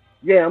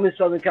 Yeah, I'm in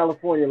Southern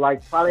California.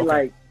 Like probably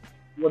like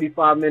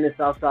 45 minutes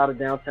outside of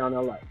downtown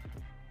LA.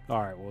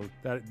 All right, well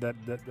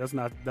that's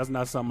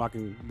not something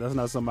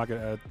I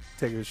can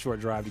take a short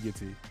drive to get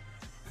to.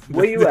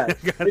 Where you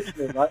at?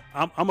 Richmond, right?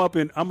 I'm up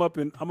in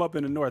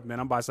the north, man.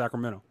 I'm by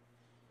Sacramento.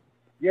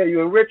 Yeah,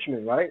 you in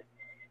Richmond, right?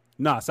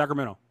 Nah,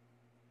 Sacramento.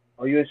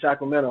 Oh, you in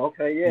Sacramento?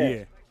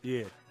 Okay,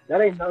 Yeah.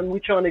 That ain't nothing. We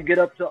trying to get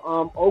up to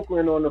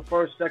Oakland on the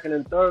 1st, 2nd,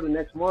 and 3rd of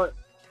next month.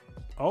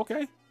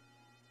 Okay.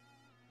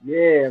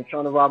 Yeah, I'm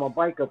trying to ride my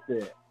bike up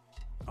there.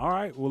 All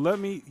right. Well,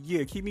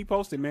 keep me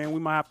posted, man. We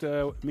might have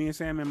to, me and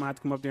Sam might have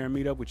to come up there and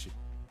meet up with you.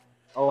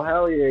 Oh,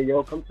 hell yeah,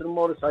 yo. Come to the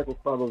motorcycle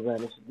club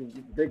event.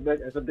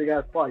 It's a big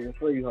ass party. I'm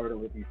sure you heard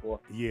of it before.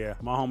 Yeah,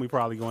 my homie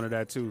probably going to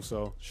that too.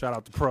 So shout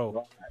out to Pro.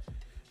 Right.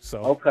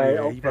 So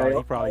he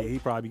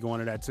probably be going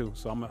to that too.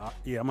 So I'm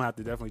gonna have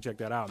to definitely check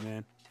that out,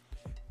 man.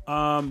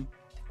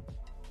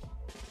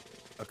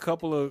 A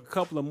couple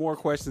of more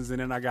questions, and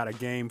then I got a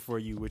game for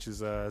you, which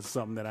is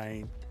something that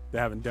I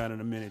haven't done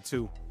in a minute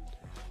too.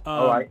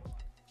 All right.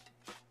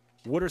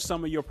 What are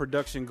some of your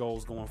production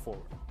goals going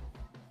forward?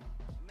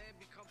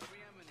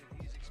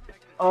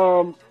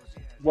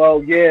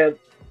 Well, yeah,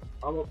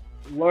 I'm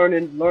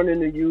learning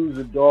to use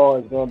a DAW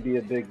is gonna be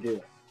a big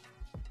deal.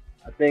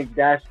 I think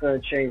that's gonna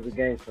change the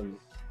game for me.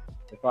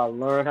 If I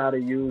learn how to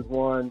use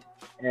one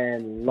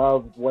and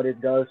love what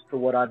it does to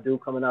what I do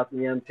coming out the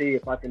MP,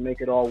 if I can make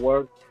it all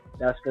work,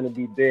 that's gonna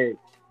be big.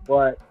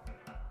 But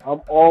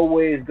I'm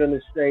always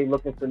gonna stay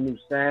looking for new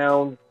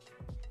sounds,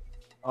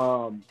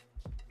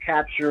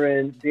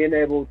 being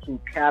able to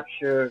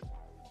capture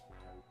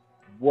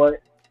what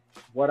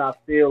I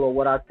feel or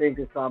what I think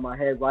inside my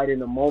head right in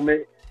the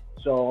moment.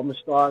 So I'm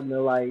starting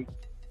to like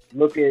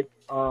look at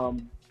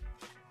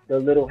the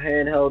little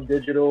handheld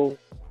digital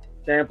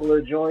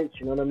sampler joints.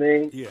 You know what I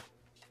mean? Yeah.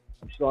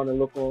 I'm starting to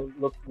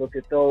look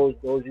at those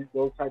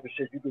type of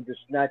shit. You can just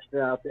snatch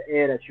them out the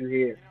air that you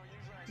hear.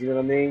 You know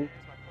what I mean?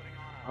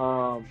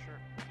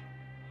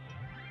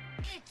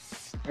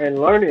 And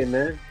learning,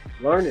 man.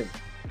 Learning.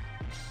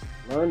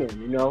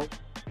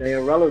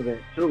 Staying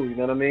relevant too. You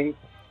know what I mean?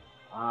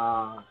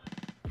 I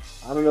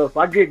don't know if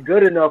I get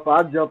good enough.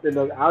 I'll jump in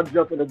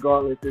the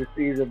Gauntlet this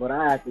season, but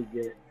I had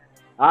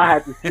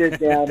to sit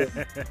down and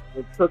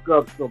cook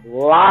up some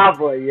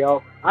lava,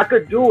 yo. I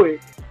could do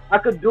it,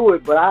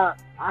 but I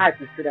had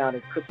to sit down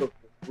and cook up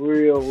some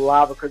real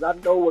lava because I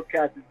know what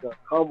cats is gonna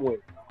come with.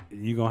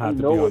 You're gonna have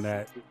to be on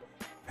that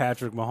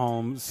Patrick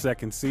Mahomes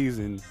second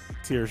season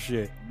tier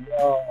shit.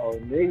 Yo,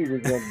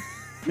 niggas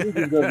is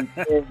gonna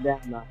be tearing down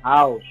the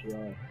house,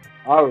 yo.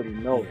 I already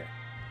know it.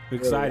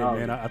 Excited,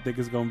 man. I think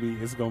it's gonna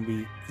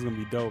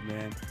be dope,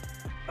 man.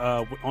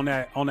 On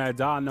that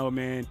DAW note,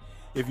 man,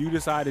 if you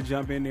decide to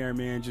jump in there,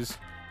 man, just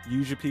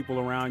use your people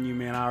around you,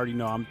 man. I already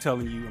know. I'm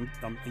telling you,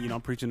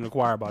 I'm preaching to the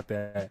choir about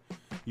that.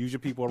 Use your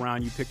people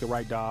around you. Pick the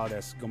right DAW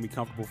that's gonna be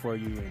comfortable for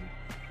you, and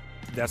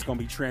that's gonna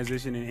be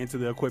transitioning into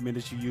the equipment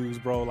that you use,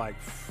 bro. Like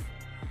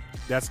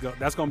that's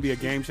gonna be a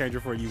game changer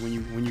for you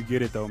when you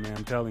get it, though, man.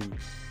 I'm telling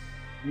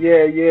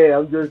you. Yeah.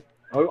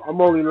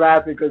 I'm only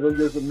laughing because I'm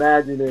just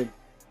imagining.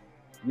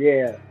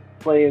 Yeah,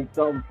 playing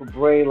something for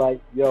Bray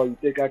like, yo, you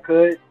think I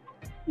could?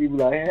 He be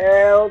like,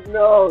 hell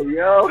no,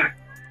 yo.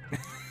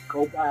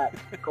 Go back.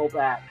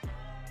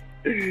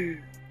 For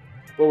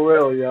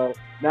real, yo.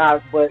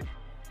 Nah, but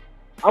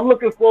I'm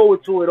looking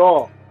forward to it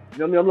all. You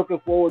know what I mean? I'm looking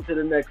forward to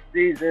the next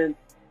season.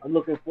 I'm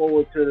looking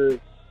forward to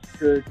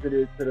the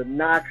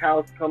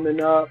Knockhouse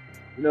coming up.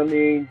 You know what I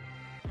mean?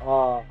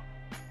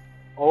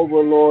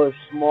 Overlord,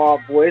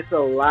 Smart Boy. It's a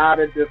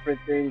lot of different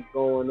things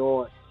going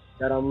on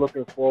that I'm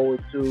looking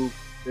forward to.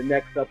 The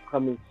next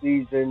upcoming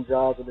seasons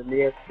and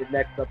the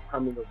next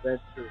upcoming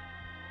events too.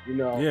 You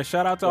know. Yeah,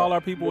 shout out to all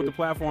our people with the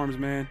platforms,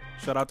 man.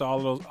 Shout out to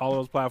all of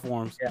those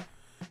platforms. Yeah.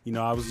 You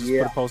know, I was just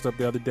put a post up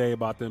the other day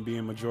about them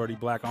being majority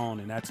black owned,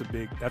 and that's a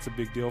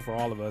big deal for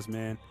all of us,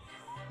 man.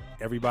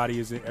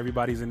 Everybody's in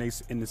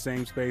the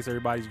same space.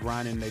 Everybody's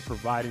grinding. They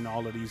providing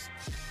all of these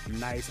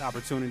nice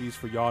opportunities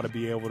for y'all to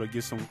be able to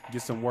get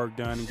some work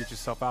done and get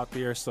yourself out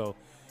there. So,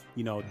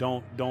 you know,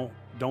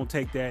 don't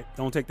take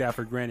that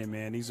for granted,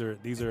 man. These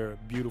are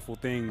beautiful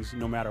things.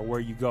 No matter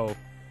where you go,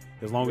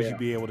 as long as you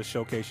be able to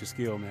showcase your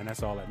skill, man,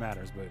 that's all that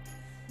matters. But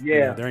you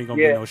know, there ain't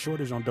gonna be no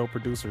shortage on dope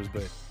producers.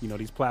 But you know,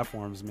 these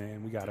platforms,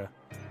 man, we gotta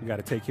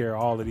take care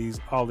of all of these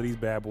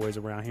bad boys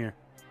around here.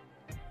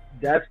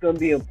 That's gonna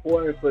be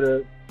important for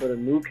the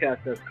new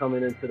cast that's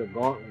coming into the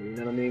Gauntlet. You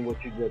know what I mean?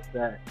 What you just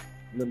said.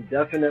 And then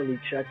definitely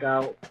check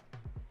out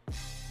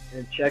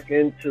and check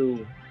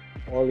into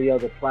all the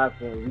other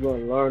platforms. You're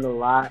gonna learn a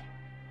lot,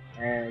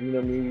 and you know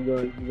what I mean.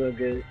 You're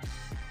gonna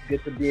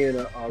get to be in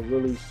a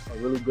really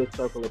good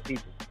circle of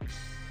people.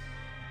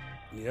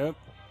 Yep.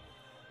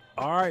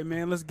 All right,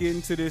 man. Let's get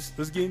into this.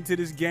 Let's get into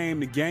this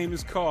game. The game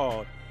is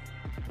called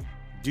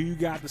 "Do You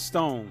Got the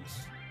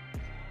Stones?"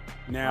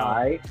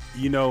 Now,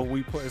 you know,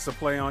 it's a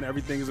play on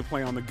everything is a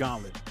play on the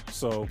Gauntlet.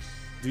 So,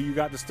 do you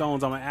got the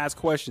stones? I'm gonna ask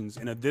questions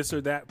in a this or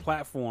that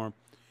platform,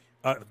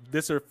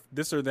 this or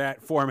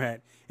that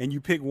format, and you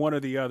pick one or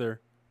the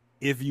other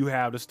if you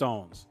have the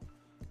stones.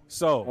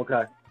 So,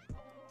 okay.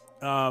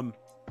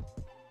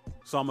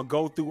 So I'm gonna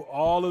go through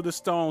all of the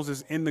stones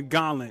that's in the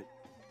Gauntlet,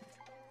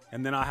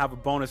 and then I'll have a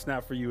bonus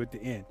snap for you at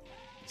the end.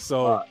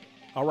 So,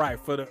 all right,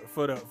 for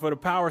the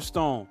Power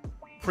Stone,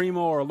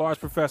 Primo or Large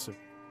Professor?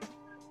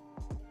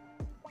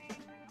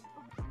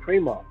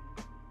 Primo.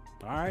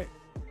 All right.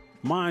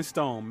 Mind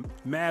Stone,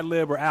 Mad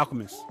Lib or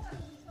Alchemist?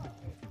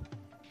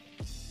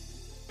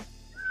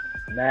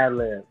 Mad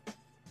Lib.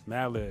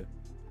 Mad Lib.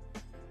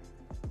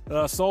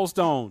 Soul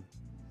Stone,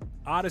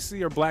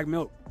 Odyssey or Black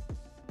Milk?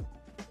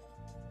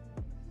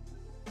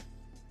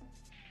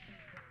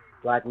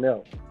 Black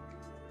Milk.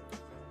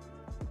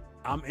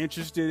 I'm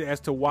interested as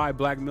to why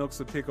Black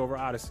Milk's a pick over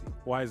Odyssey.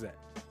 Why is that?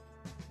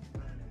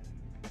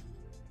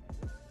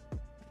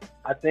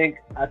 I think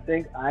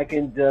I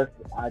can just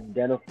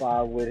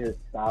identify with his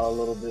style a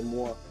little bit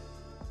more.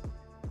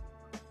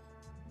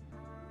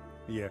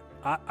 Yeah,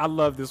 I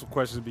love this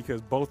question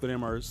because both of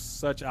them are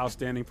such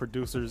outstanding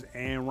producers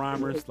and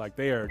rhymers. Like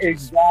they are just,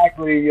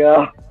 exactly,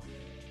 yeah.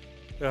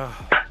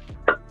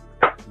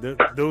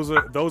 Those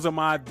are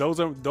my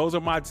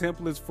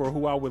templates for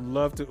who I would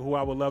love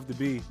to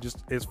be,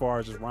 just as far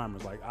as just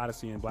rhymers. Like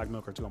Odyssey and Black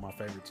Milk are two of my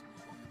favorites.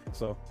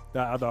 So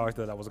I always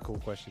thought that was a cool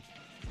question.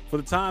 For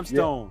the Time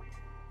Stone. Yeah.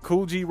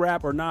 Cool G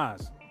Rap or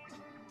Nas?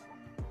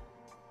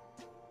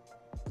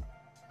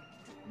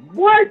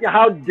 What?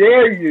 How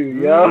dare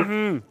you, yo?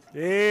 Mm-hmm.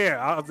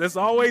 Yeah, there's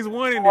always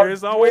one in there.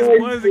 There's always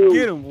ones to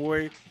get him,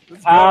 boy.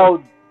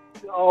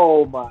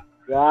 Oh my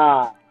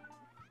God.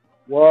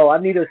 Whoa, I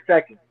need a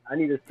second.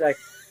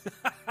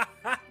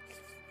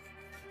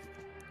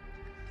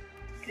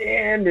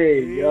 Damn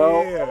it,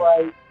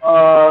 yo.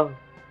 Like,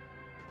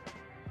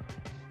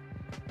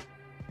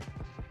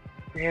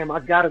 damn, I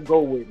gotta go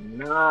with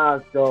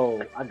Nas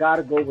though. I'm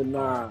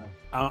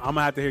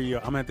gonna have to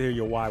hear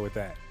your why with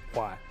that.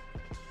 Why?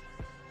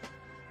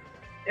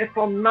 If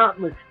I'm not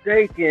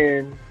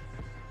mistaken,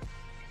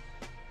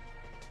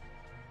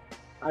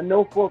 I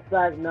know for a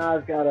fact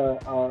Nas got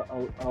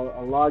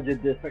a larger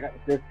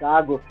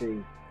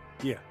discography.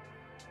 Yeah.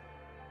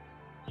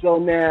 So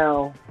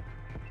now,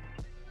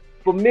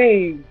 for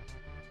me,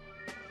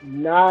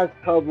 Nas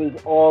covers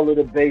all of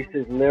the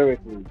bases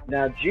lyrically.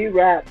 Now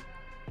G-Rap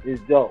is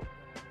dope.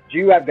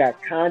 G-Rap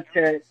got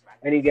content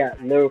and he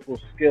got lyrical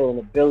skill and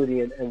ability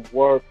and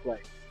wordplay.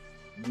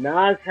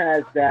 Nas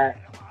has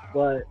that,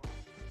 but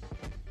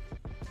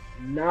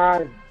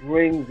Nas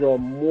brings a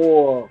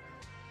more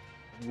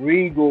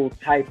regal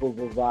type of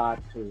a vibe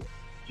to it.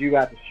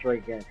 G-Rap is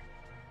straight gangster.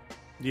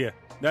 Yeah,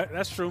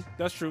 that's true.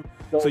 That's true.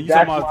 So you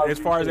talking about as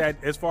far as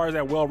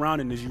that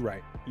well-roundedness, you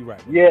right.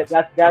 Yeah,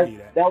 that's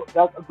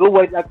a good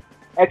way. That's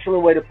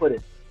excellent way to put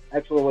it.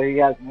 Excellent way. He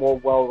has more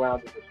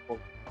well-roundedness.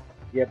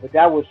 Yeah, but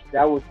that was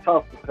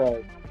tough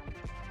because,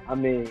 I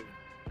mean,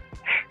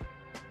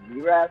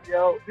 G-Rap,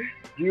 said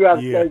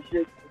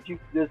shit that you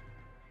just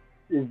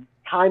is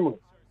timeless.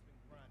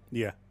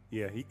 Yeah.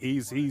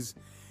 He's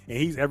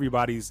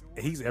everybody's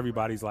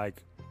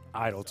like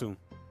idol too.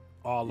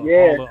 All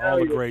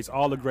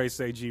the greats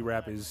say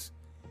G-Rap is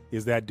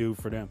that dude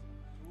for them.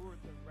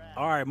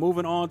 All right,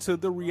 moving on to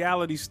the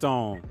Reality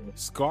Stone,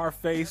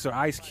 Scarface or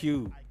Ice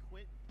Cube?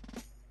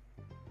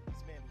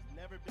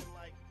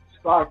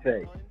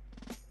 Scarface.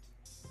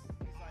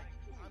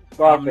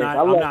 I'm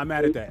not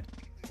mad at that.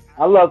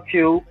 I love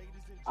Cube.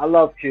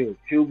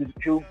 Cube is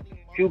an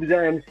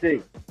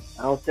MC.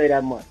 I don't say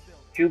that much.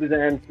 Cube is an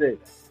MC.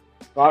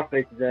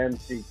 Scarface is an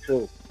MC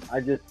too.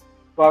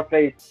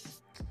 Scarface,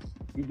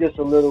 he just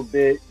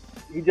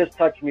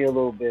touched me a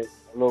little bit,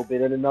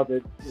 and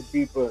another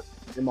deeper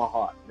in my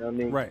heart. You know what I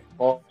mean? Right.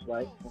 Pause,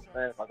 right? If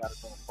I gotta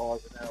go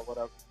pause it now,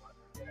 whatever.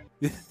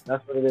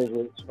 That's what it is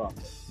with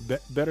Scarface.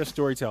 Better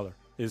storyteller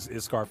is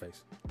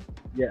Scarface.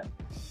 Yeah.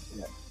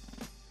 Yeah.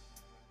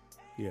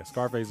 Yeah,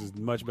 Scarface is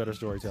much better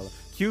storyteller.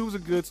 Cube's a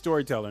good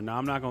storyteller. Now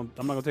I'm not gonna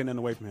take nothing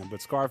away from him,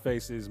 but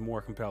Scarface is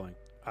more compelling.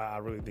 I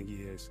really think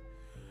he is.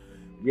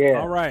 Yeah.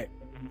 All right,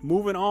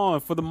 moving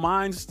on for the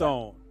Mind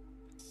Stone.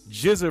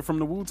 Jizza from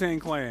the Wu-Tang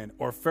Clan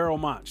or Pharoah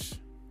Monch?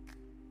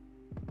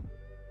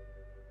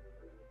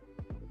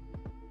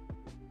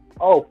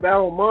 Oh,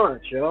 Pharoah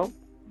Monch, yo.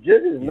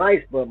 Jizz is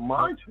nice, but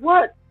Monch,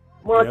 what?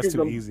 Monch that's is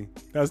too easy.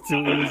 That's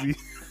too easy.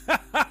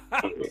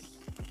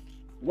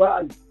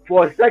 Well,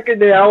 for a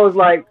second there, I was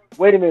like,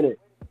 wait a minute.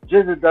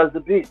 Jizza does the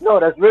beat. No,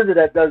 that's RZA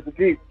that does the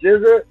beat.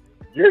 Jizza,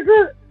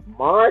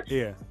 Monch?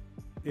 Yeah.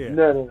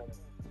 No.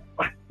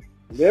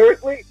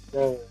 Lyrically?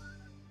 No.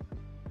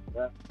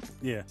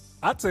 Yeah,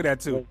 I'd say that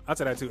too.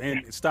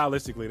 And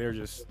stylistically, they're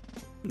just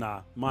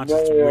Monch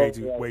is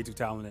way too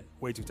talented.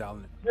 Way too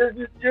talented.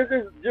 You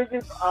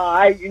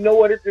know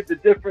what the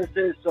difference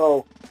is?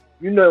 So,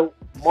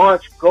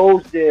 Monch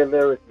goes there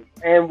lyrically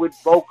and with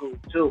vocals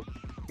too.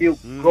 He'll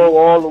go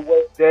all the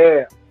way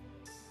there.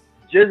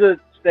 Jizza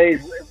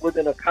stays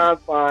within a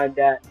confine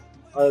that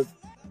a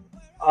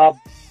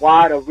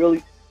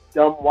really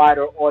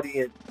wider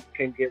audience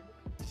can get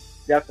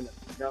with. Definitely.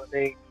 You know what I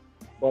mean?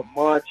 But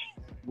Monch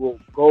will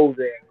go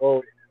there.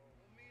 So,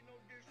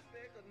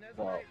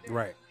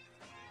 right.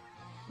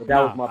 But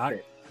that was my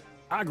pick.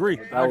 I agree.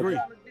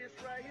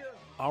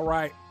 All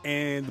right.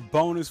 And the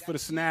bonus for the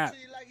snap.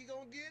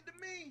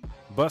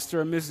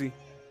 Buster or Missy?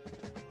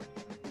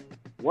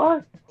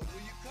 What?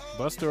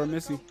 Buster or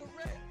Missy?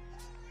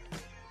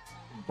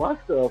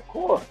 Buster, of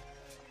course.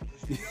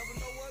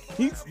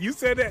 You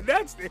said that.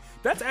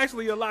 That's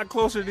actually a lot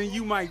closer than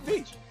you might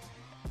think.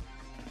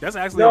 That's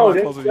actually a lot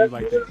closer than you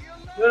might think.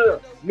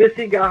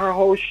 Missy got her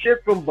whole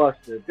shit from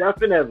Buster,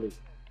 definitely.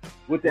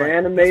 With the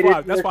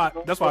animated. That's why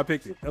I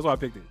picked it. That's why I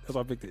picked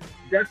it.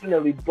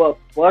 Definitely, but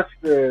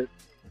Buster,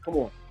 come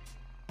on.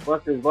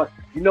 Buster's.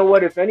 You know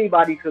what? If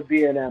anybody could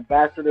be an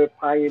ambassador,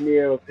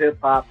 pioneer of hip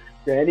hop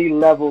to any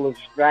level of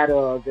strata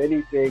of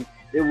anything,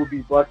 it would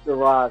be Busta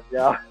Rhymes,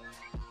 y'all.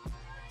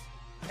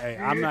 Hey,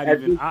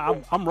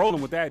 I'm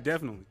rolling with that,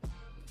 definitely.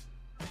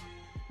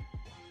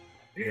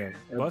 Yeah,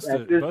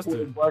 Buster is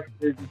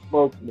the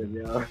spokesman,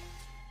 y'all.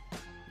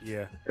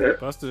 Yeah,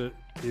 Buster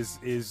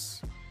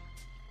is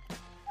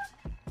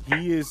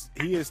he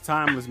is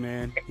timeless,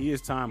 man. He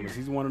is timeless.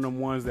 He's one of them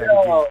ones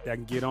that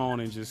can get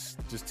on and just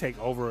take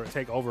over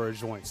a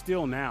joint.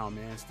 Still now,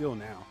 man. Still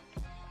now.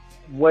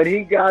 When he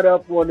got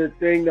up on the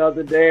thing the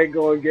other day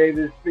and gave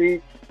his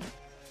speech,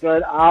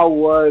 son, I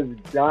was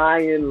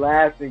dying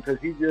laughing because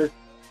he just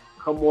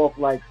come off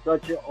like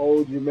such an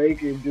old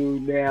Jamaican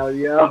dude now,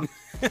 yo.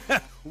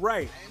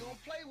 Right.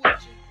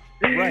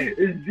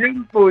 It's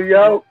beautiful,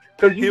 yo.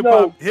 Cause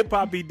hip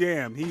hop be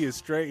damned. He is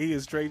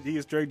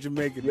straight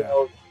Jamaican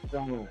now.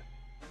 Yo,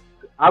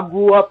 I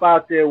grew up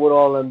out there with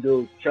all them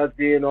dudes, Chuck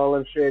D and all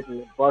them shit,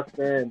 and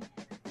Busta and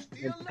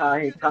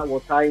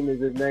Taim is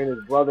his name,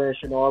 his brother and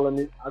shit, all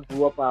them. I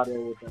grew up out there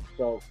with them,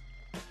 so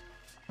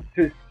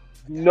to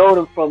know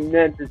them from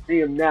then to see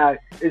him now,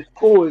 it's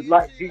cool. It's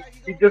like he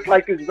just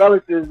like his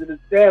relatives and his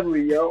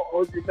family, yo.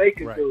 Old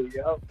Jamaican dude,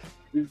 yo.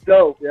 It's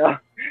dope, yo.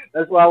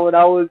 That's why when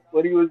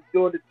he was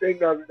doing the thing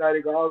the other night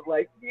ago, I was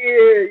like,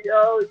 yeah.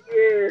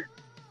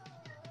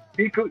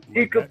 He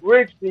could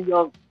bridge the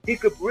young. He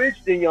could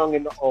bridge the young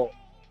and the old.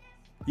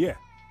 Yeah.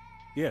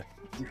 You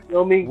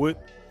feel me? With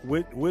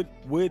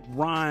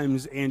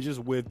rhymes and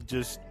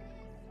just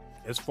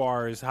as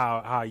far as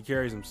how he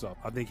carries himself,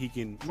 I think he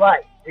can.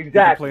 Right.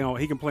 Exactly.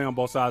 He can play on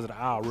both sides of the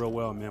aisle real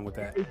well, man. With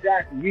that.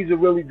 Exactly. He's a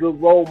really good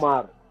role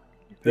model.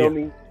 You feel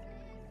me?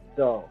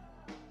 So,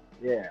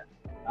 yeah,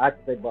 I'd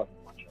say Busta.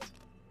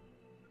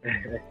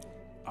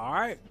 All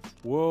right.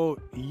 Well,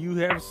 you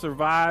have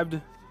survived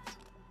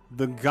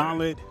the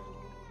gauntlet,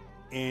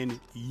 and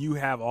you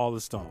have all the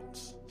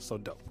stones. So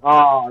dope.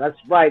 Oh, that's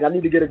right. I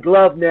need to get a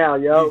glove now,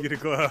 yo. You get a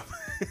glove.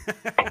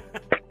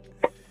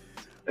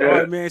 All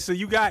right, man. So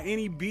you got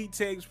any beat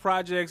tapes,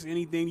 projects,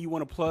 anything you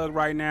want to plug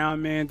right now,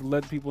 man, to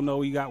let people know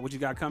what you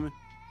got coming?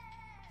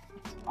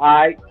 All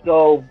right.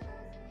 So,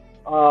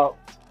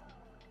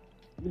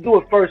 we do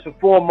it first and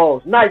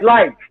foremost.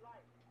 Nightlife.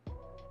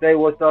 Say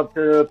what's up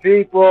to the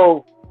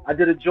people. I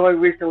did a joint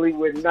recently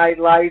with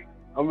Nightlife.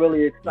 I'm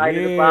really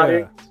excited about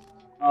it.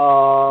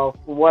 From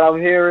what I'm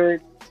hearing,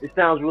 it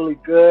sounds really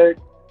good.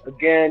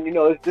 Again,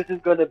 this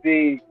is going to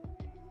be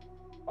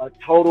a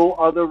total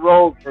other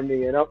road for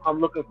me, and I'm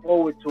looking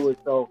forward to it.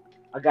 So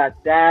I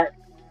got that.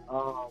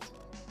 I'm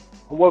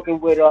working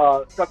with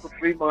Sucker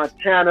Free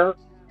Montana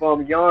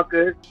from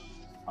Yonkers.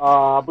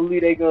 I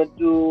believe they're going to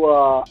do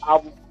an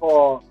album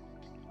called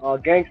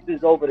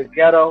Gangsters Over the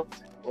Ghetto,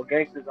 or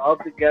Gangsters of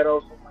the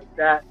Ghetto, something like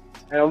that.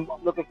 And I'm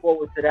looking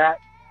forward to that.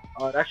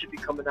 That should be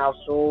coming out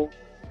soon.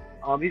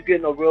 He's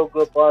getting a real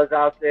good buzz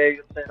out there,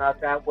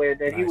 out that way. And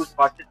then he was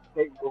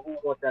participating with Who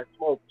Wants That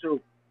Smoke,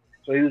 too.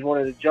 So he was one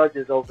of the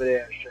judges over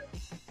there and shit.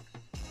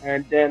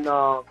 And then,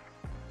 of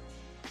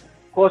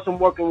course, I'm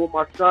working with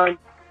my son,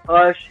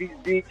 Hush, he's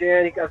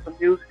DJing. He got some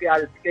music. He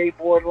got his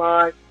skateboard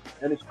line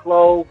and his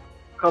clothes,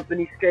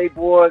 company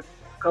skateboards,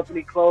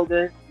 company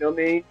clothing. You know what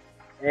I mean?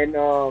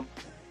 And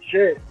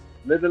shit,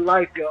 living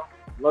life, yo,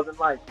 loving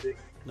life. See?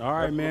 All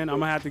right, man. I'm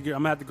gonna have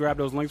to grab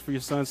those links for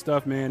your son's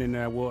stuff, man,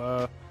 and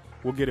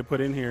we'll get it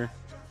put in here.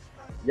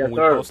 Yes, when we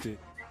sir. post it.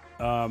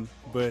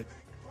 But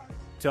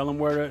tell them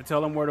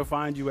where to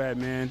find you at,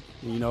 man.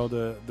 You know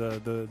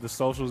the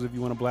socials, if you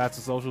want to blast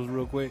the socials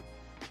real quick.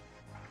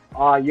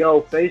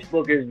 Yo,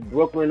 Facebook is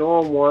Brooklyn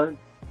on one.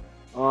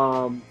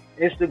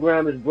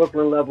 Instagram is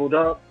Brooklyn Leveled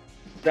Up.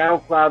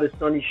 SoundCloud is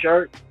Sonny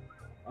Shirt.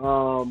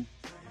 And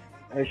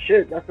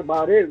shit, that's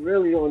about it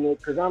really on it,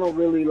 because I don't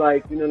really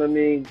like, you know what I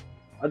mean?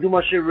 I do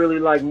my shit really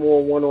like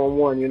more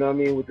one-on-one, you know what I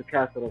mean, with the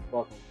cats that I'm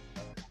fucking.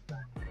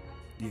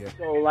 Yeah.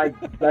 So like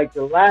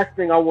the last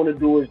thing I want to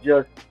do is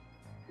just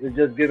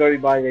give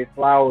everybody their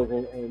flowers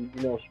and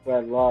you know,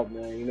 spread love,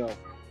 man. You know,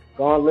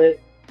 Gauntlet.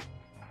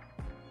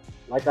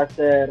 Like I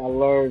said, I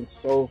learned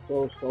so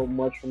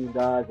much from you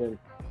guys, and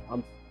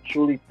I'm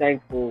truly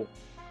thankful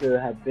to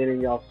have been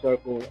in y'all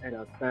circle and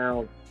I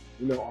found,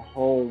 you know, a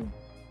home,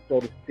 so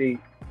to speak,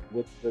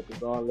 with the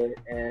Gauntlet.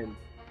 And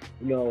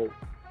you know,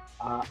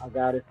 I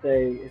gotta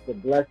say it's a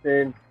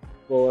blessing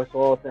for us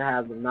all to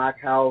have the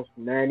Knockhouse,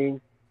 Manny,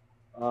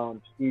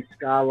 Steve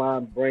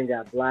Skyline, Bring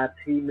That Black,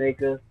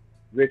 Heatmaker,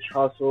 Rich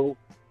Hustle,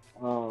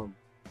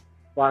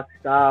 Fox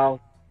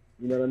Style,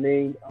 you know what I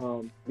mean?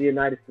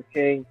 Leonidas the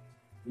King,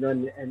 you know,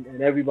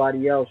 and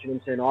everybody else, you know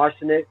what I'm saying?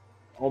 Arsenic,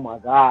 oh my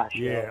gosh.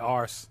 Yeah, yo.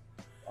 Ars.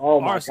 Oh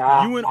my Ars,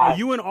 God.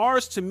 you and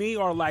Ars to me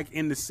are like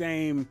in the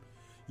same,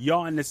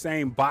 y'all in the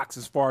same box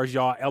as far as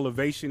y'all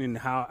elevation and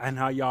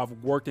how y'all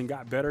have worked and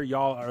got better.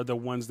 Y'all are the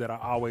ones that are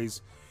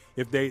always,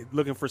 if they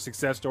looking for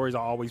success stories, I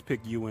always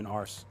pick you and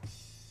Ars.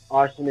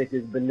 Arsenic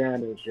is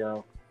bananas,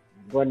 yo.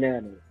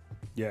 Bananas.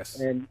 Yes.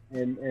 And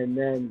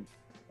then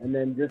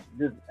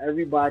just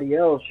everybody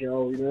else,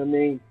 yo, you know what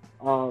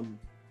I mean?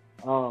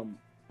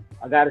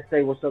 I gotta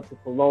say what's up to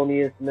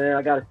Polonius, man.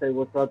 I gotta say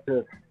what's up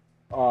to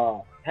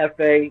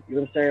Hefe, you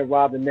know what I'm saying,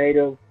 Rob the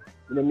Native,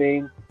 you know what I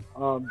mean?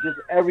 Just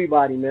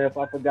everybody, man. If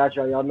I forgot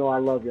y'all know I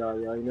love y'all,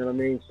 you know what I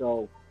mean?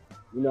 So,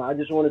 you know, I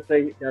just want to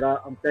say that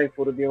I'm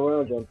thankful to be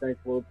around you. I'm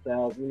thankful to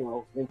have, you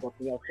know, linked up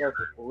in your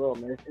circle, for real,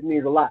 man. It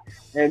means a lot.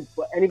 And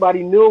for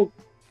anybody new,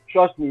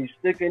 trust me, you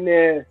stick in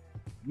there,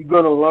 you're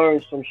going to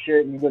learn some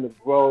shit and you're going to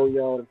grow,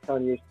 yo. I'm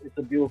telling you, it's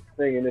a beautiful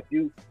thing. And if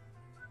you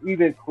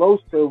even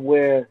close to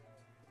where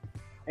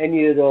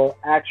any of the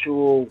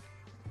actual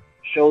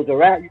shows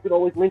are at, you can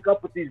always link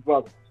up with these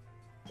brothers.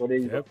 So there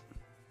you go.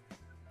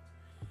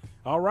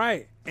 All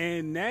right.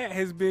 And that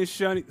has been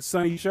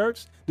Sonny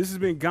Shirts. This has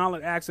been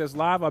Gauntlet Access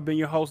Live. I've been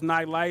your host,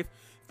 Nightlife.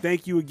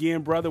 Thank you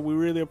again, brother. We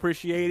really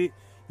appreciate it.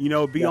 You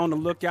know, be on the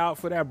lookout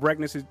for that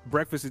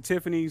Breakfast at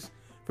Tiffany's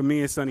for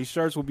me and Sonny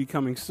Shirts will be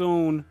coming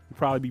soon. We'll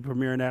probably be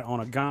premiering that on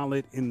a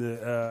Gauntlet in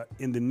the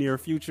near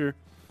future.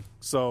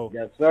 So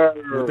yes, sir.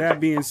 With that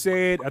being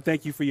said, I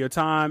thank you for your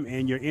time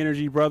and your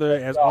energy, brother,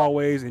 as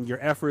always, and your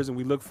efforts. And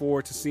we look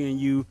forward to seeing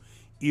you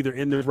either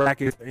in the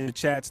brackets or in the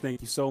chats.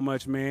 Thank you so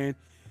much, man.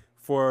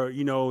 For,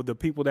 you know, the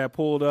people that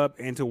pulled up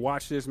and to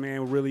watch this,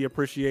 man, we really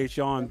appreciate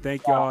y'all. And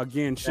thank y'all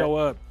again. Show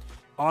up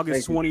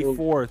August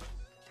 24th.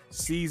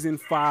 Season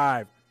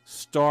 5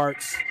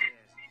 starts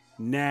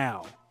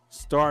now.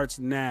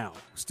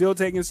 Still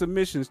taking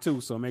submissions, too.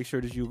 So make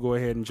sure that you go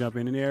ahead and jump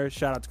in there.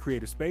 Shout out to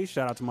Creative Space.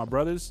 Shout out to my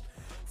brothers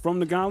from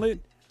the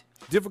Gauntlet.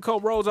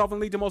 Difficult roads often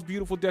lead to most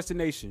beautiful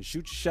destinations.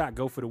 Shoot your shot.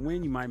 Go for the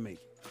win. You might make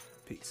it.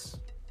 Peace.